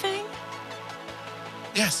middle of a thing.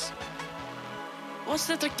 Yes, Was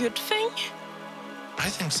it a good thing? I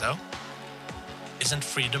think so. Isn't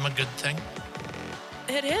freedom a good thing?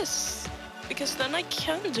 It is. Because then I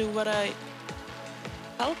can do what I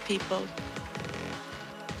tell people.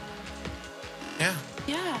 Yeah.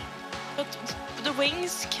 Yeah. But the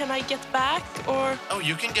wings, can I get back or... Oh,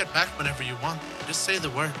 you can get back whenever you want. Just say the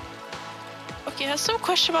word. Okay, I have some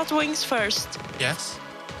question about wings first. Yes,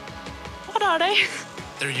 What are they?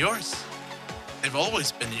 they're yours. They've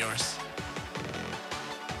always been yours.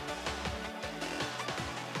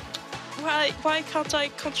 Why can't I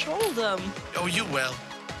control them? Oh, you will.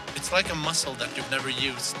 It's like a muscle that you've never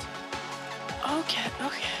used. Okay.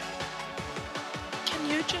 Can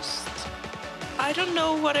you just... I don't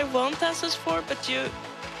know what I want answers for, but do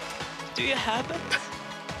you have it?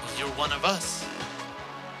 You're one of us.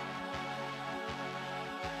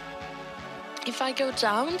 If I go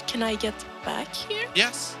down, can I get back here?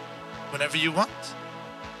 Yes, whenever you want.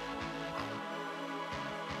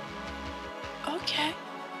 Okay.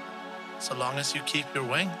 So long as you keep your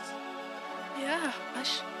wings. Yeah, I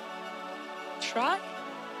try.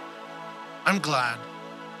 I'm glad.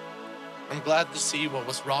 I'm glad to see what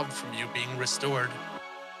was robbed from you being restored.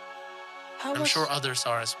 I'm sure others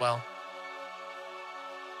are as well.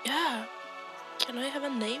 Yeah. Can I have a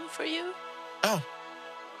name for you? Oh.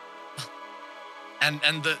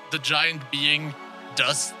 And the giant being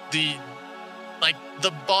does the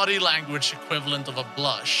body language equivalent of a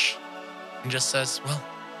blush and just says, well,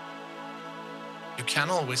 you can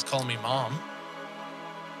always call me Mom.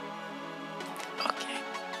 Okay.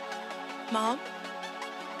 Mom,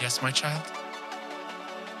 Yes, my child?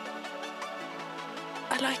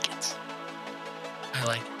 I like it. I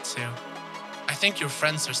like it too. I think your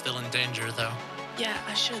friends are still in danger though. Yeah,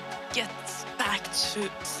 I should get back to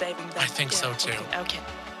saving them. I think so, too. Okay.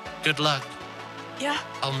 Good luck. Yeah,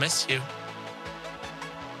 I'll miss you.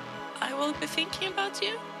 I will be thinking about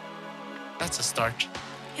you. That's a start.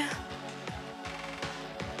 Yeah.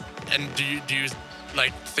 And do you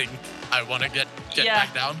think I want to get Yeah.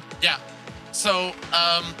 back down? Yeah. So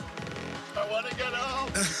I want to get out.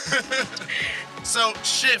 So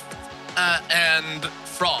Shift and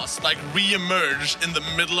Frost re-emerge in the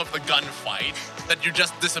middle of the gunfight that you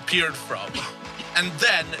just disappeared from, and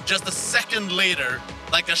then just a second later,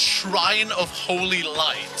 a shrine of holy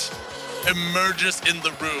light emerges in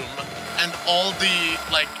the room, and all the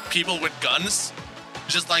people with guns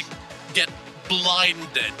just get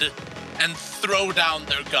blinded and throw down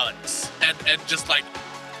their guns and just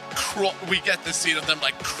we get the scene of them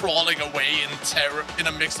crawling away in terror, in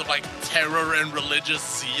a mix of terror and religious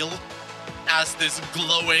zeal, as this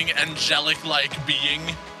glowing angelic being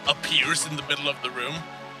appears in the middle of the room.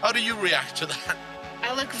 How do you react to that?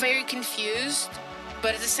 I look very confused,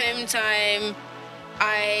 but at the same time,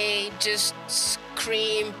 I just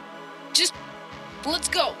scream, just let's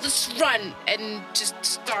go, let's run, and just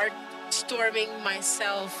start storming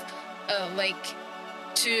myself,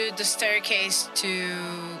 to the staircase to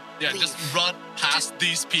leave. Just run past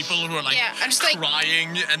these people who are I'm just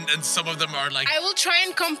crying, and some of them are I will try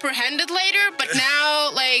and comprehend it later, but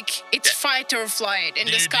now it's fight or flight in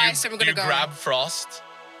this guy, so I'm gonna go. Grab Frost?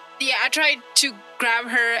 Yeah, I tried to grab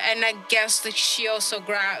her, and I guess that she also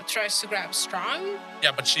tries to grab Strong.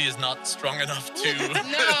 Yeah, but she is not strong enough to.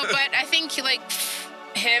 No, but I think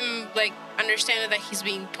him understanding that he's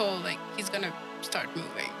being pulled, he's gonna start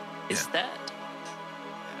moving. Is that?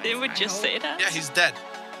 Did we just say that? Yeah, he's dead.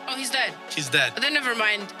 Oh, he's dead. He's dead. But then never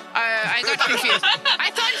mind. I got confused. I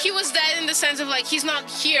thought he was dead in the sense of he's not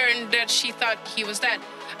here, and that she thought he was dead.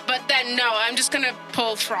 But then no, I'm just gonna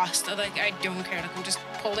pull Frost. I don't care. I'm just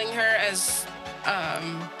pulling her as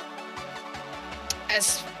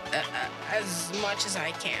much as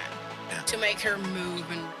I can to make her move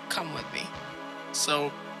and come with me.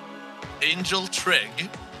 So, Angel Trig,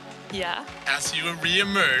 Yeah. as you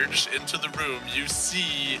re-emerge into the room, you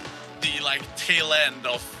see the tail end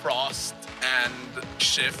of Frost and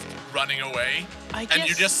Shift running away. I And you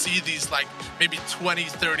guess- just see these maybe 20,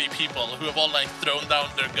 30 people who have all thrown down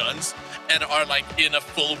their guns and are in a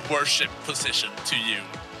full worship position to you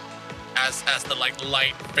as the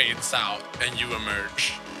light fades out and you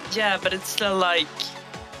emerge. Yeah, but it's still I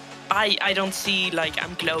don't see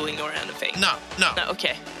I'm glowing or anything. No. No,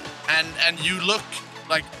 okay. And you look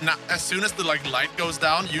now, as soon as the light goes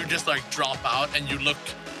down, you just drop out and you look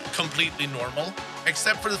completely normal,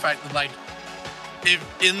 except for the fact that if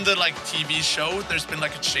in the TV show there's been a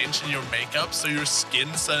change in your makeup, so your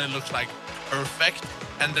skin suddenly looks perfect,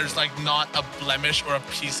 and there's not a blemish or a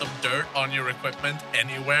piece of dirt on your equipment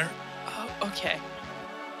anywhere. Oh, okay.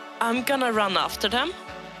 I'm gonna run after them.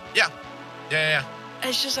 Yeah.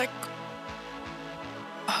 It's just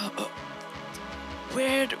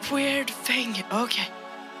weird thing. Okay.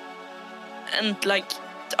 And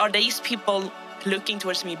are these people looking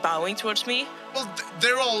towards me, bowing towards me? Well,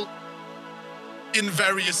 they're all in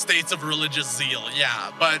various states of religious zeal,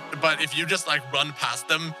 yeah. But if you just run past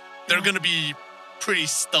them, they're gonna be pretty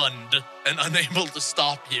stunned and unable to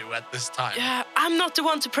stop you at this time. Yeah, I'm not the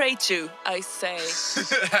one to pray to, I say.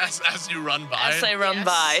 as you run by. As I run Yes,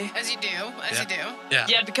 by. As you do. Yeah.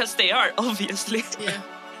 Yeah, because they are, obviously. Yeah.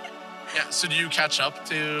 Yeah. So do you catch up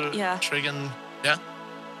to Yeah. Trig and yeah?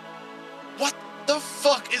 What the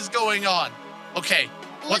fuck is going on? Okay.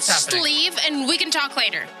 What's Let's happening? just leave and we can talk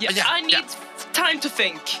later. Yeah, Yeah, I need time to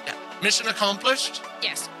think. Yeah. Mission accomplished?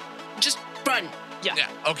 Yes. Just run. Yeah. Yeah.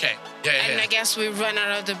 Okay. Yeah. And I guess we run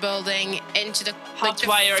out of the building into the,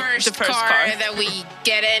 Hotwire, the first the first car car. that we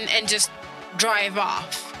get in and just drive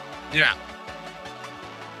off. Yeah.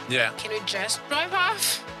 Yeah. Can we just drive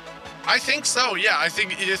off? I think so. Yeah, I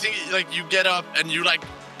think like you get up and you like.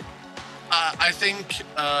 I think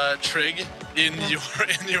Trig in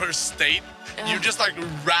your state, you just like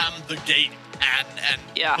ram the gate and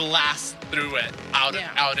blast through it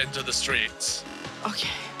out into the streets. Okay.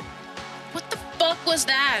 What the fuck was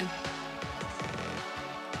that?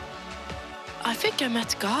 I think I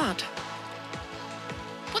met God.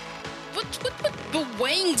 What the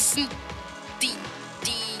wings and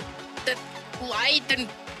the light and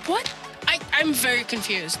what? I'm very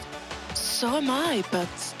confused. So am I, but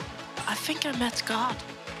I think I met God.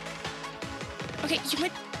 Okay, you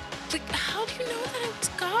might like how do you know that it was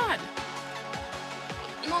God?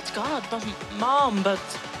 Not God, but Mom, but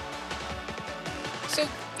So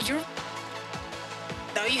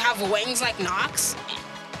now you have wings like Nox?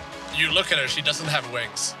 You look at her; she doesn't have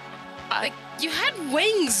wings. Like you had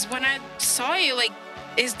wings when I saw you. Like,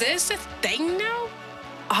 is this a thing now?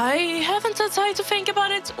 I haven't had time to think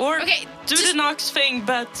about it or Okay, do the Nox thing,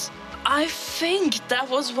 but I think that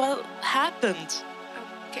was what happened.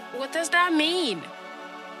 Okay, what does that mean?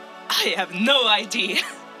 I have no idea.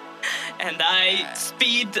 And I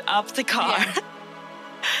speed up the car,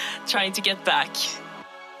 trying to get back.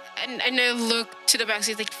 And I look to the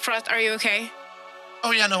backseat like, Frost, are you okay?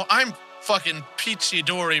 Oh yeah, no, I'm fucking peachy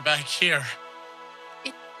Dory back here.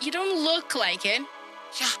 You don't look like it.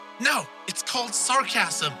 Yeah, no, it's called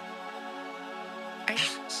sarcasm. I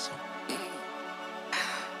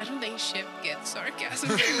don't think Ship gets sarcasm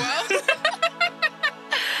very well.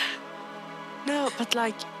 No, but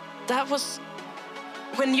like, that was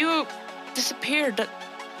when you disappeared. That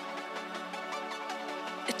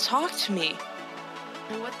it talked to me.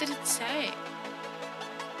 And what did it say?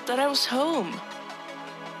 That I was home.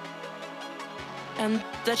 And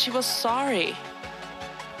that she was sorry.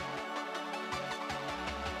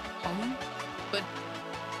 Home? But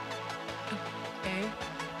okay.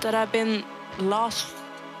 That I've been lost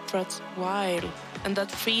for a while. And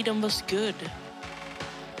that freedom was good.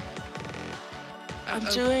 I'm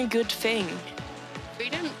doing a good thing.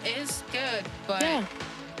 Freedom is good, but Yeah.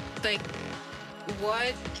 like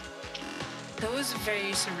what? That was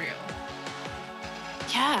very surreal.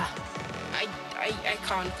 Yeah. I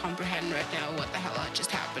can't comprehend right now what the hell just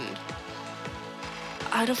happened.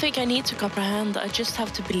 I don't think I need to comprehend. I just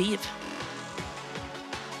have to believe.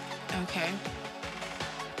 Okay.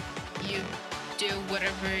 You do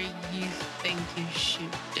whatever you think you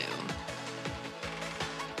should do.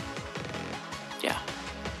 Yeah.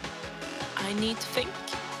 I need to think.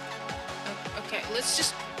 Okay, let's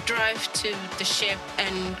just drive to the ship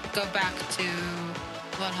and go back to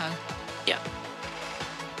Valhall. Yeah.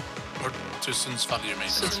 Or to Sundsvall, you mean?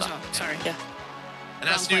 Sorry. Yeah. And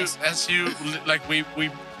Wrong as you like we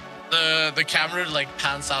the camera like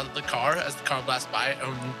pans out of the car as the car blasts by,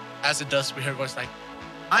 and as it does, we hear a voice like,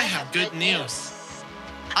 "I have good news.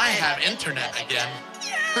 I have internet again."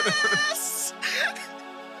 Yes.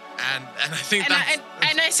 and I think And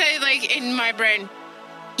that's I say like in my brain,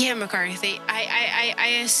 yeah, McCarthy.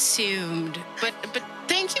 I assumed, but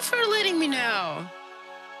thank you for letting me know.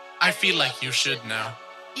 I feel like you should know.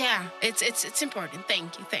 Yeah, it's important.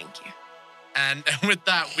 Thank you. And with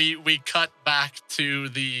that, we cut back to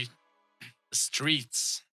the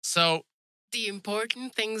streets. So The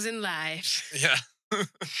important things in life. yeah.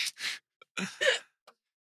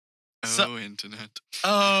 So- internet.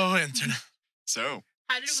 Oh, internet. So,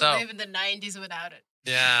 How did So- we live in the 90s without it?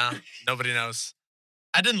 Yeah, nobody knows.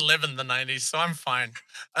 I didn't live in the 90s, so I'm fine.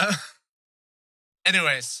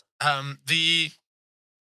 Anyways,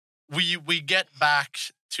 we get back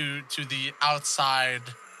to the outside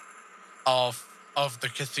of the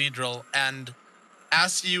cathedral, and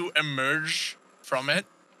as you emerge from it,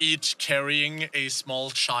 each carrying a small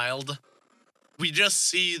child, we just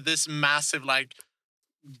see this massive like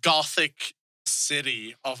Gothic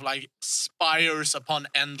city of like spires upon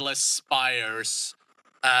endless spires,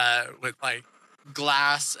 with like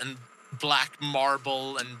glass and black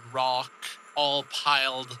marble and rock all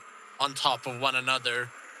piled on top of one another.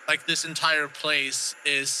 Like this entire place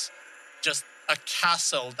is just a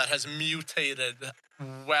castle that has mutated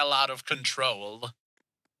well out of control.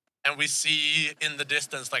 And we see in the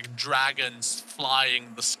distance like dragons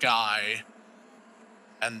flying the sky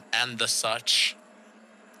and the such.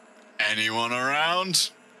 anyone around?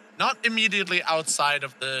 Not immediately outside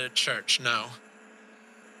of the church, no.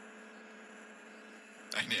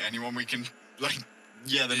 Anyone we can, like,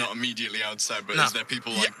 yeah, they're not immediately outside, but No. is there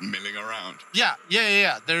people, like, milling around? Yeah.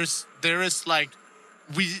 There is like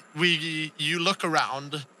you look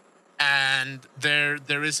around and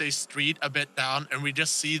there is a street a bit down, and we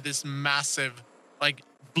just see this massive like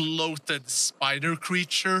bloated spider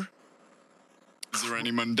creature Is there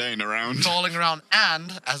any mundane around? crawling around,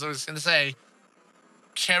 and, as I was going to say,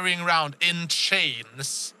 carrying around in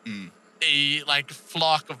chains a like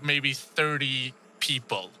flock of maybe 30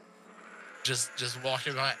 people just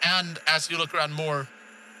walking by. And as you look around more,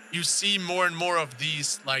 you see more and more of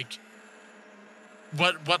these like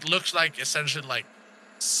what looks like essentially like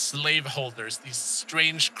slave holders, these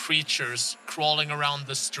strange creatures crawling around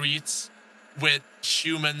the streets with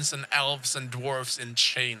humans and elves and dwarves in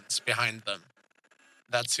chains behind them.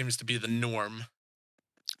 That seems to be the norm.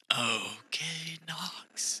 Okay,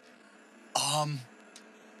 Nox.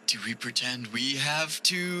 Do we pretend we have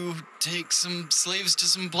to take some slaves to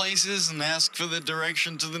some places and ask for the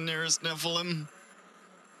direction to the nearest Nephilim?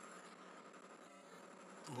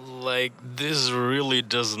 Like, this really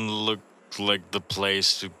doesn't look like the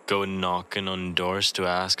place to go knocking on doors to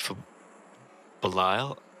ask for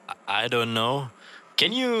Belial. I don't know.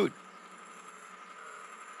 Can you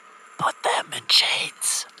put them in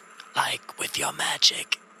chains, like with your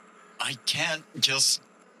magic? I can't just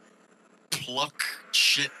pluck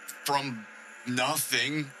shit from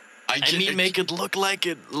nothing. I mean, make it look like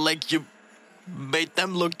you made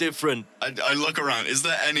them look different. I look around. Is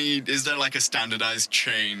there like a standardized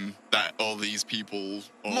chain that all these people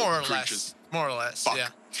or More or creatures? less, Fuck. yeah.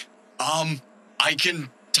 I can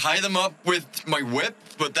tie them up with my whip,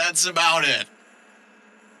 but that's about it.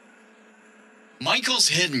 Michael's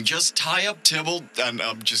hidden. Just tie up Tybalt, and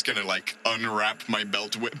I'm just gonna like unwrap my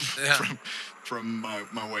belt whip Yeah. from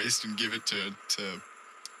my waist and give it to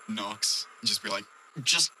Nox. And just be like,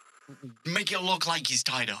 just make it look like he's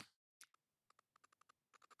tied up.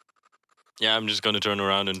 Yeah, I'm just gonna turn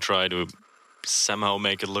around and try to somehow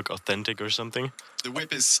make it look authentic or something. The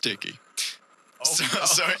whip is sticky. Oh,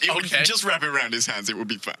 So it would okay. just wrap it around his hands. It would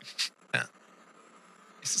be fine. Yeah.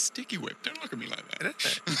 It's a sticky whip. Don't look at me like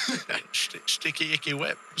that. Sticky, icky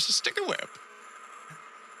whip. It's a sticky whip.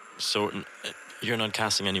 So, you're not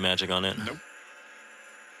casting any magic on it? Nope.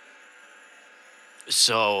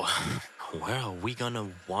 So, where are we gonna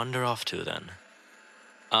wander off to then?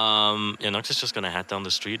 Yeah, Nox is just gonna head down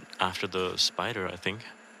the street after the spider, I think.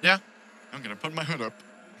 Yeah. I'm gonna put my hood up.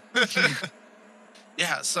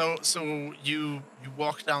 Yeah, so you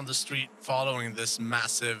walk down the street following this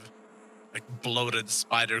massive, like bloated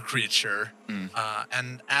spider creature,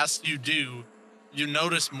 and as you do, you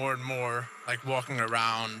notice more and more, like walking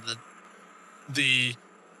around, the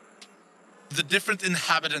different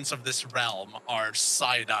inhabitants of this realm are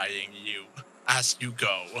side-eyeing you as you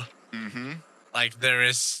go. Mm-hmm. Like there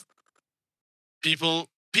is people,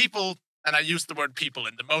 and I use the word people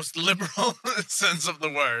in the most liberal sense of the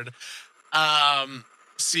word,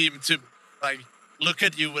 seem to like look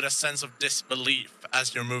at you with a sense of disbelief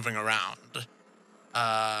as you're moving around.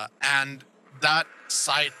 And that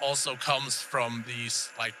sight also comes from these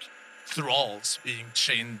like thralls being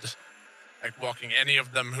chained, like walking. Any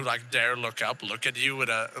of them who like dare look up, look at you with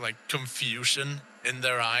a like confusion in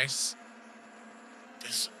their eyes.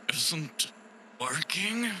 This isn't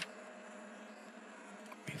working.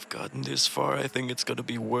 We've gotten this far. I think it's gonna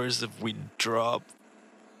be worse if we drop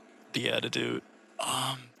the attitude.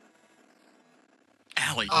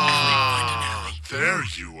 Allie. Find an alley. There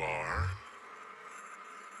you are.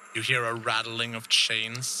 You hear a rattling of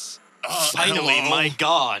chains. Finally, hello. my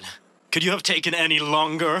god. Could you have taken any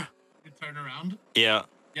longer? You turn around. Yeah.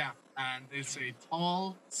 Yeah, and it's a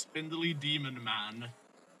tall, spindly demon man.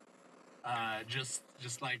 Just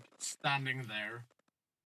like standing there.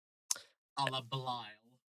 A la Belial.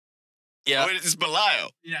 Yeah. Oh, it's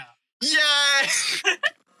Belial. Yeah. Yay!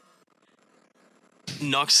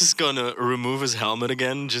 Nox is gonna remove his helmet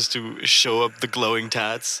again just to show up the glowing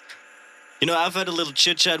tats. You know, I've had a little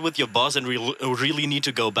chit chat with your boss and we really need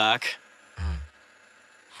to go back.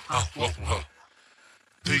 Well.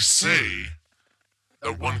 They say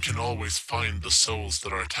that one can always find the souls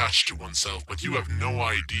that are attached to oneself, but you have no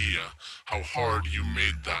idea how hard you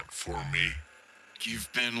made that for me.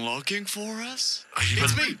 You've been looking for us? I even-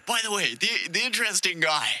 It's me, by the way, the interesting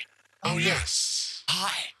guy. Oh, yes.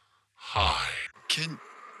 Hi. Hi. Can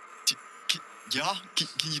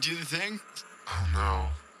you do the thing? Oh, no.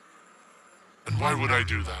 And why would I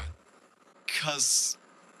do that? 'Cause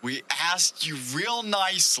we asked you real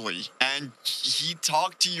nicely, and he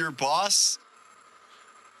talked to your boss.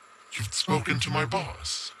 You've spoken to my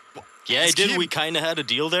boss. Yeah, I Ask did. him. We kind of had a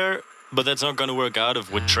deal there, but that's not gonna work out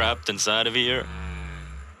if we're trapped inside of here.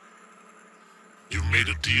 You made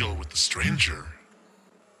a deal with the stranger.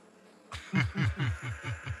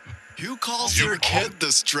 Who calls You their are- kid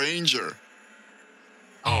the stranger?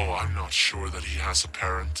 Oh, I'm not sure that he has a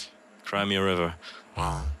parent. Crimea River.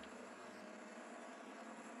 Well,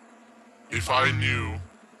 If I knew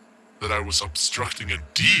that I was obstructing a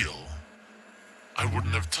deal, I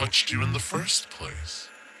wouldn't have touched you in the first place.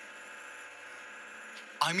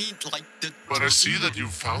 I mean, like the. But I see that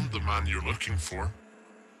you've found the man you're looking for.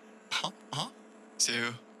 Huh? So,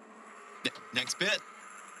 next bit.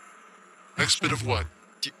 Next bit of what?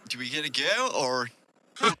 Do we get a go, or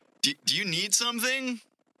do you need something?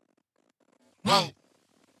 Well,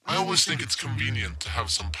 I always think it's convenient to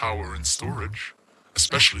have some power in storage,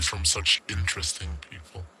 especially from such interesting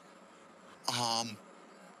people.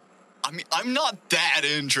 I mean, I'm not that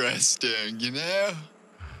interesting, you know?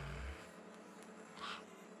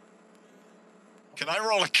 Can I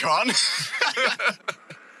roll a con?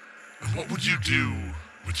 And what would you do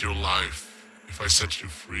with your life if I set you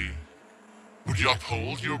free? Would you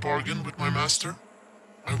uphold your bargain with my master?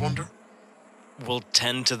 I wonder. We'll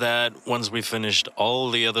tend to that once we finished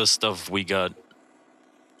all the other stuff we got,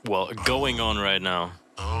 going on right now.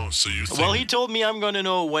 Oh, so you think... Well, he told me I'm gonna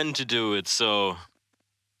know when to do it, so...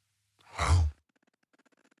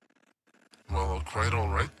 Well, quite all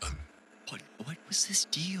right then. What was this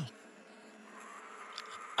deal?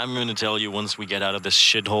 I'm gonna tell you once we get out of this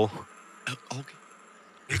shithole. Okay.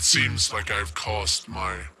 It seems like I've caused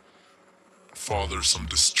my father some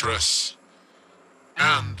distress.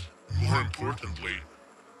 And, more importantly,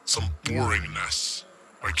 some boringness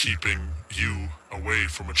by keeping you away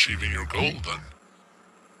from achieving your goal then.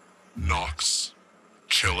 Nox.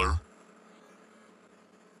 Killer.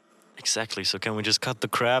 Exactly, so can we just cut the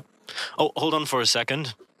crap? Oh, hold on for a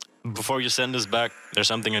second. Before you send us back, there's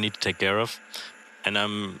something I need to take care of. And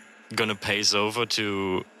I'm gonna pace over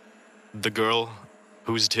to the girl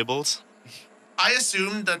who's Tibbles. I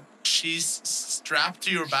assume that she's strapped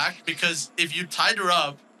to your back because if you tied her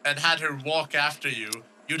up and had her walk after you,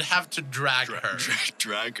 you'd have to drag her.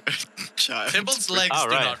 Drag a child. Tibble's legs All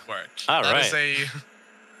do right. not work. All That right. is a...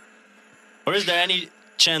 Or is there any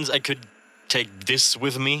chance I could take this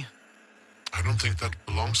with me? I don't think that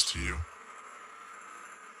belongs to you.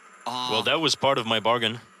 Well, that was part of my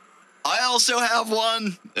bargain. I also have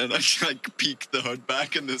one. And I like peek the hood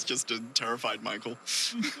back, and there's just a terrified Michael.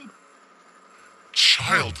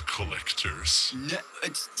 Child collectors. No,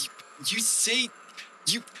 you say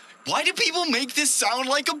you. Why do people make this sound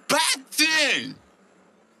like a bad thing?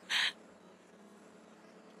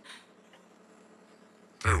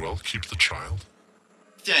 Very well, keep the child.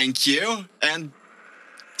 Thank you. And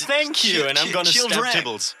Thank you, and I'm gonna Shield stab Ray.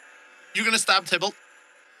 Tibbles. You're gonna stab Tibble?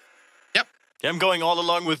 Yep. Yeah, I'm going all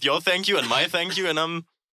along with your thank you and my thank you, and I'm...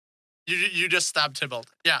 You just stab Tybalt.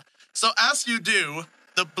 Yeah. So as you do,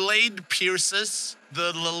 the blade pierces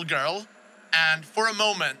the little girl, and for a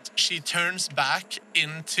moment she turns back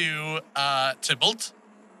into Tybalt,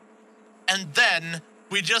 and then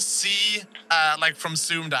we just see, like from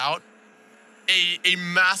zoomed out, a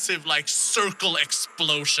massive like circle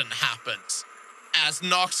explosion happens as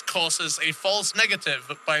Nox causes a false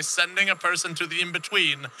negative by sending a person to the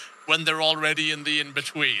in-between when they're already in the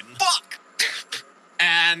in-between. fuck.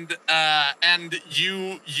 And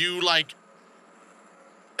you like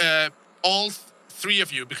all three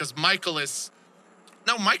of you, because Michael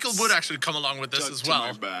would actually come along with this as To well.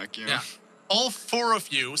 my back, yeah. Yeah. All four of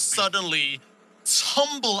you suddenly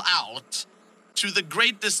tumble out to the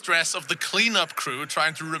great distress of the cleanup crew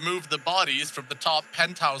trying to remove the bodies from the top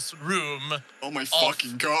penthouse room Oh my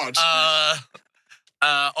fucking god.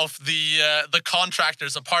 of the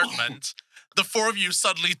contractor's apartment. The four of you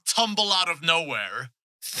suddenly tumble out of nowhere.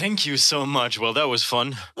 Thank you so much. Well, that was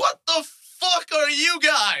fun. What the fuck are you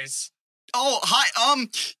guys? Oh, hi.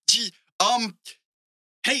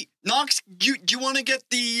 Hey, Nox, do you want to get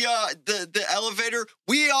the elevator?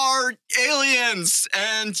 We are aliens,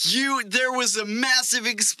 and there was a massive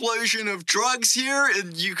explosion of drugs here,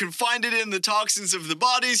 and you can find it in the toxins of the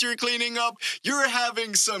bodies you're cleaning up. You're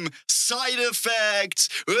having some side effects.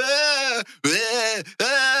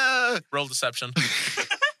 Roll deception.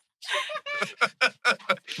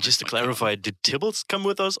 Just to clarify, did Tibbles come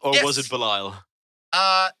with us, or was Yes. it Belial?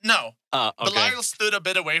 No. Ah, okay. Belial stood a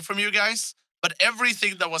bit away from you guys, but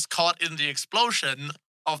everything that was caught in the explosion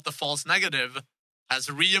of the false negative has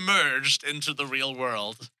re-emerged into the real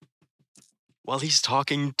world. While he's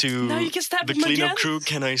talking to Now you can stab the him cleanup again? crew,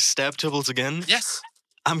 can I stab Tibbles again? Yes.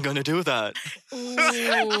 I'm gonna do that. Ooh.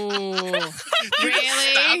 Stab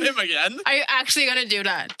Really? him again. Are you actually gonna do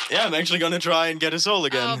that? Yeah, I'm actually gonna try and get his soul Oh,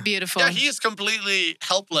 again. beautiful. Yeah, he is completely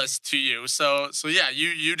helpless to you. So yeah,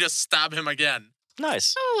 you just stab him again.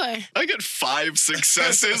 Nice. Oh, I get 5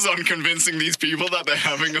 successes on convincing these people that they're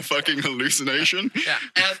having a fucking hallucination. Yeah,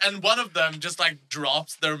 and one of them just like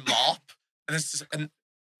drops their mop, and it's just, and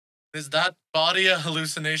is that body a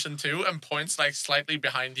hallucination too? And points like slightly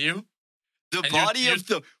behind you. The And body of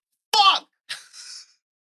the... Fuck!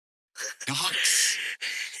 Nox.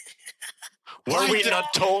 Were we Why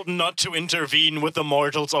not told not to intervene with the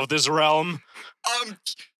mortals of this realm?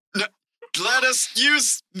 Let us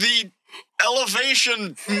use the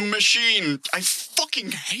elevation machine. I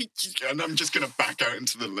fucking hate you. And I'm just gonna back out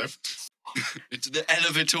into the lift. Into the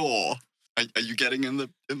elevator. Are you getting in the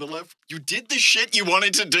lift? You did the shit you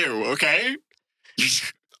wanted to do, okay?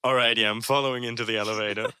 All right, yeah, I'm following into the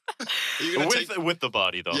elevator. Are you gonna with the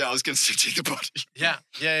body, though. Yeah, I was gonna say take the body. Yeah.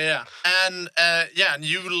 And and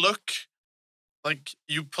you look like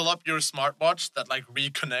you pull up your smartwatch that like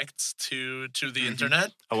reconnects to the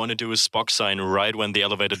internet. I want to do a Spock sign right when the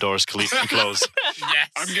elevator doors close. Yes.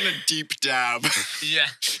 I'm gonna deep dab. Yeah.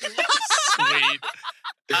 Sweet.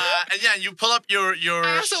 And yeah, you pull up your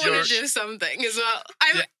I also want to do something as well.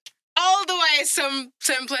 I'm Yeah. all the way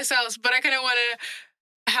someplace else, but I kind of want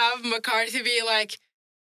to have McCarthy be like,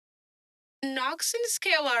 Nox and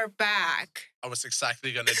Scale are back. I was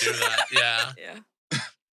exactly gonna do that. Yeah. Yeah.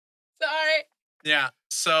 Sorry. Yeah.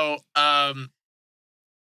 So, damn,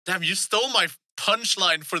 you stole my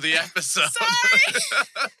punchline for the episode. Sorry.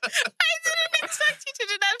 I didn't expect you to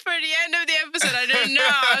do that for the end of the episode. I didn't know.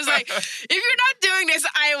 I was like, if you're not doing this,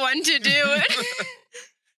 I want to do it.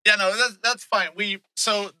 Yeah, no, that's fine.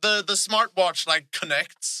 So the smartwatch like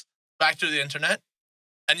connects back to the internet,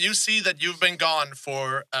 and you see that you've been gone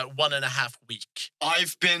for 1.5 weeks.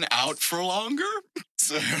 I've been out for longer,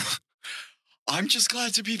 so I'm just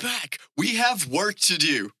glad to be back. We have work to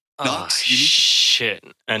do. Nox, you need to... Shit.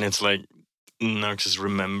 And it's like Nox is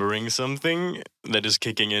remembering something that is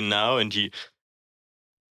kicking in now, and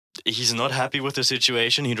he's not happy with the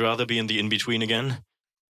situation. He'd rather be in the in-between again.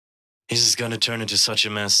 This is gonna turn into such a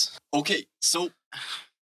mess. Okay, so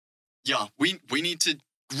yeah, we need to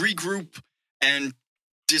regroup and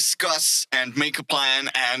discuss and make a plan,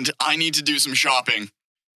 and I need to do some shopping.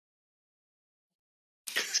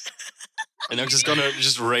 And Nox is gonna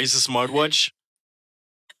just raise his smartwatch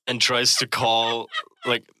and tries to call,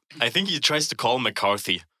 like, I think he tries to call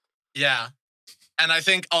McCarthy. Yeah, and I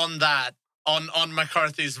think on that, on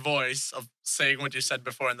McCarthy's voice of saying what you said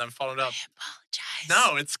before and then followed up. I apologize.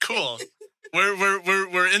 No, it's cool.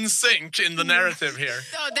 We're in sync in the narrative here.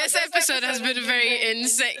 No, this episode has been very in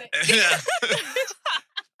sync. Yeah.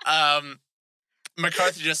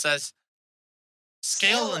 McCarthy just says,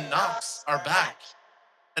 Scale and Nox are back,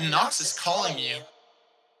 and Nox is calling you.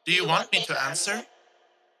 Do you want me to answer?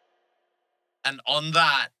 And on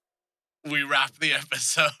that, we wrap the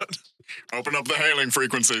episode. Open up the hailing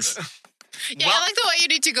frequencies. Yeah, I like the way you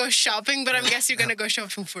need to go shopping, but I guess you're gonna go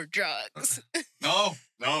shopping for drugs. No,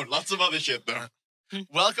 lots of other shit though.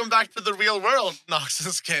 Welcome back to the real world, Nox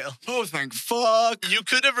and Scale. Oh, thank fuck. You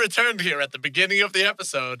could have returned here at the beginning of the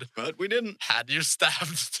episode, But we didn't. had you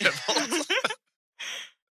stabbed Tibble.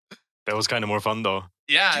 That was kind of more fun, though.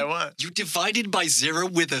 Yeah, I was. You divided by 0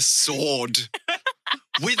 with a sword.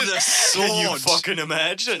 With a Can you sword. fucking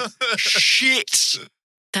imagine? Shit.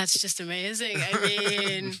 That's just amazing.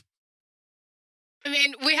 I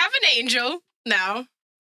mean, we have an angel now.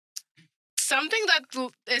 Something that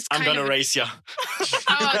is I'm kind gonna of... race ya.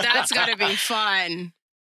 Oh, that's gotta be fun.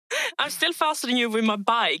 I'm still faster than you with my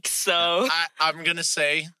bike, so I'm gonna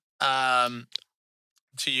say to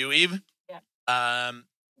you, Eve. Yeah.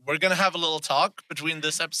 We're gonna have a little talk between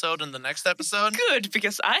this episode and the next episode. good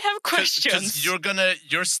because I have questions. Because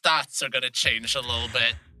your stats are gonna change a little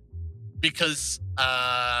bit. Because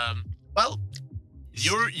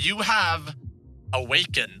you have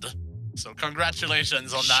awakened. So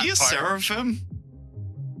congratulations on that She a part. seraphim?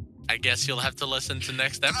 I guess you'll have to listen to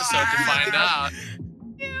next episode to find out.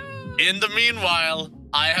 In the meanwhile,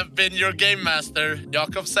 I have been your game master,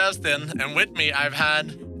 Jakob Savstin, and with me I've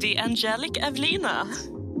had The angelic Evelina.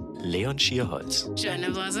 Leon Schierholz.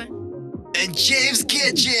 Joanna Blazer. And James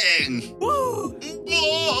Kitchen. Woo!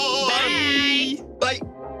 Bye. Bye.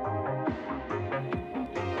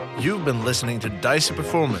 You've been listening to Dicey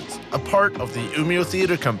Performance, a part of the Umeå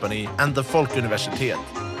Theatre Company and the Folkuniversitet.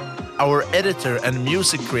 Our editor and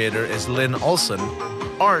music creator is Lynn Olsen.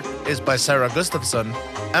 Art is by Sarah Gustafsson,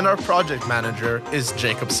 and our project manager is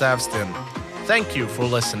Jacob Savstin. Thank you for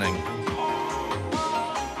listening.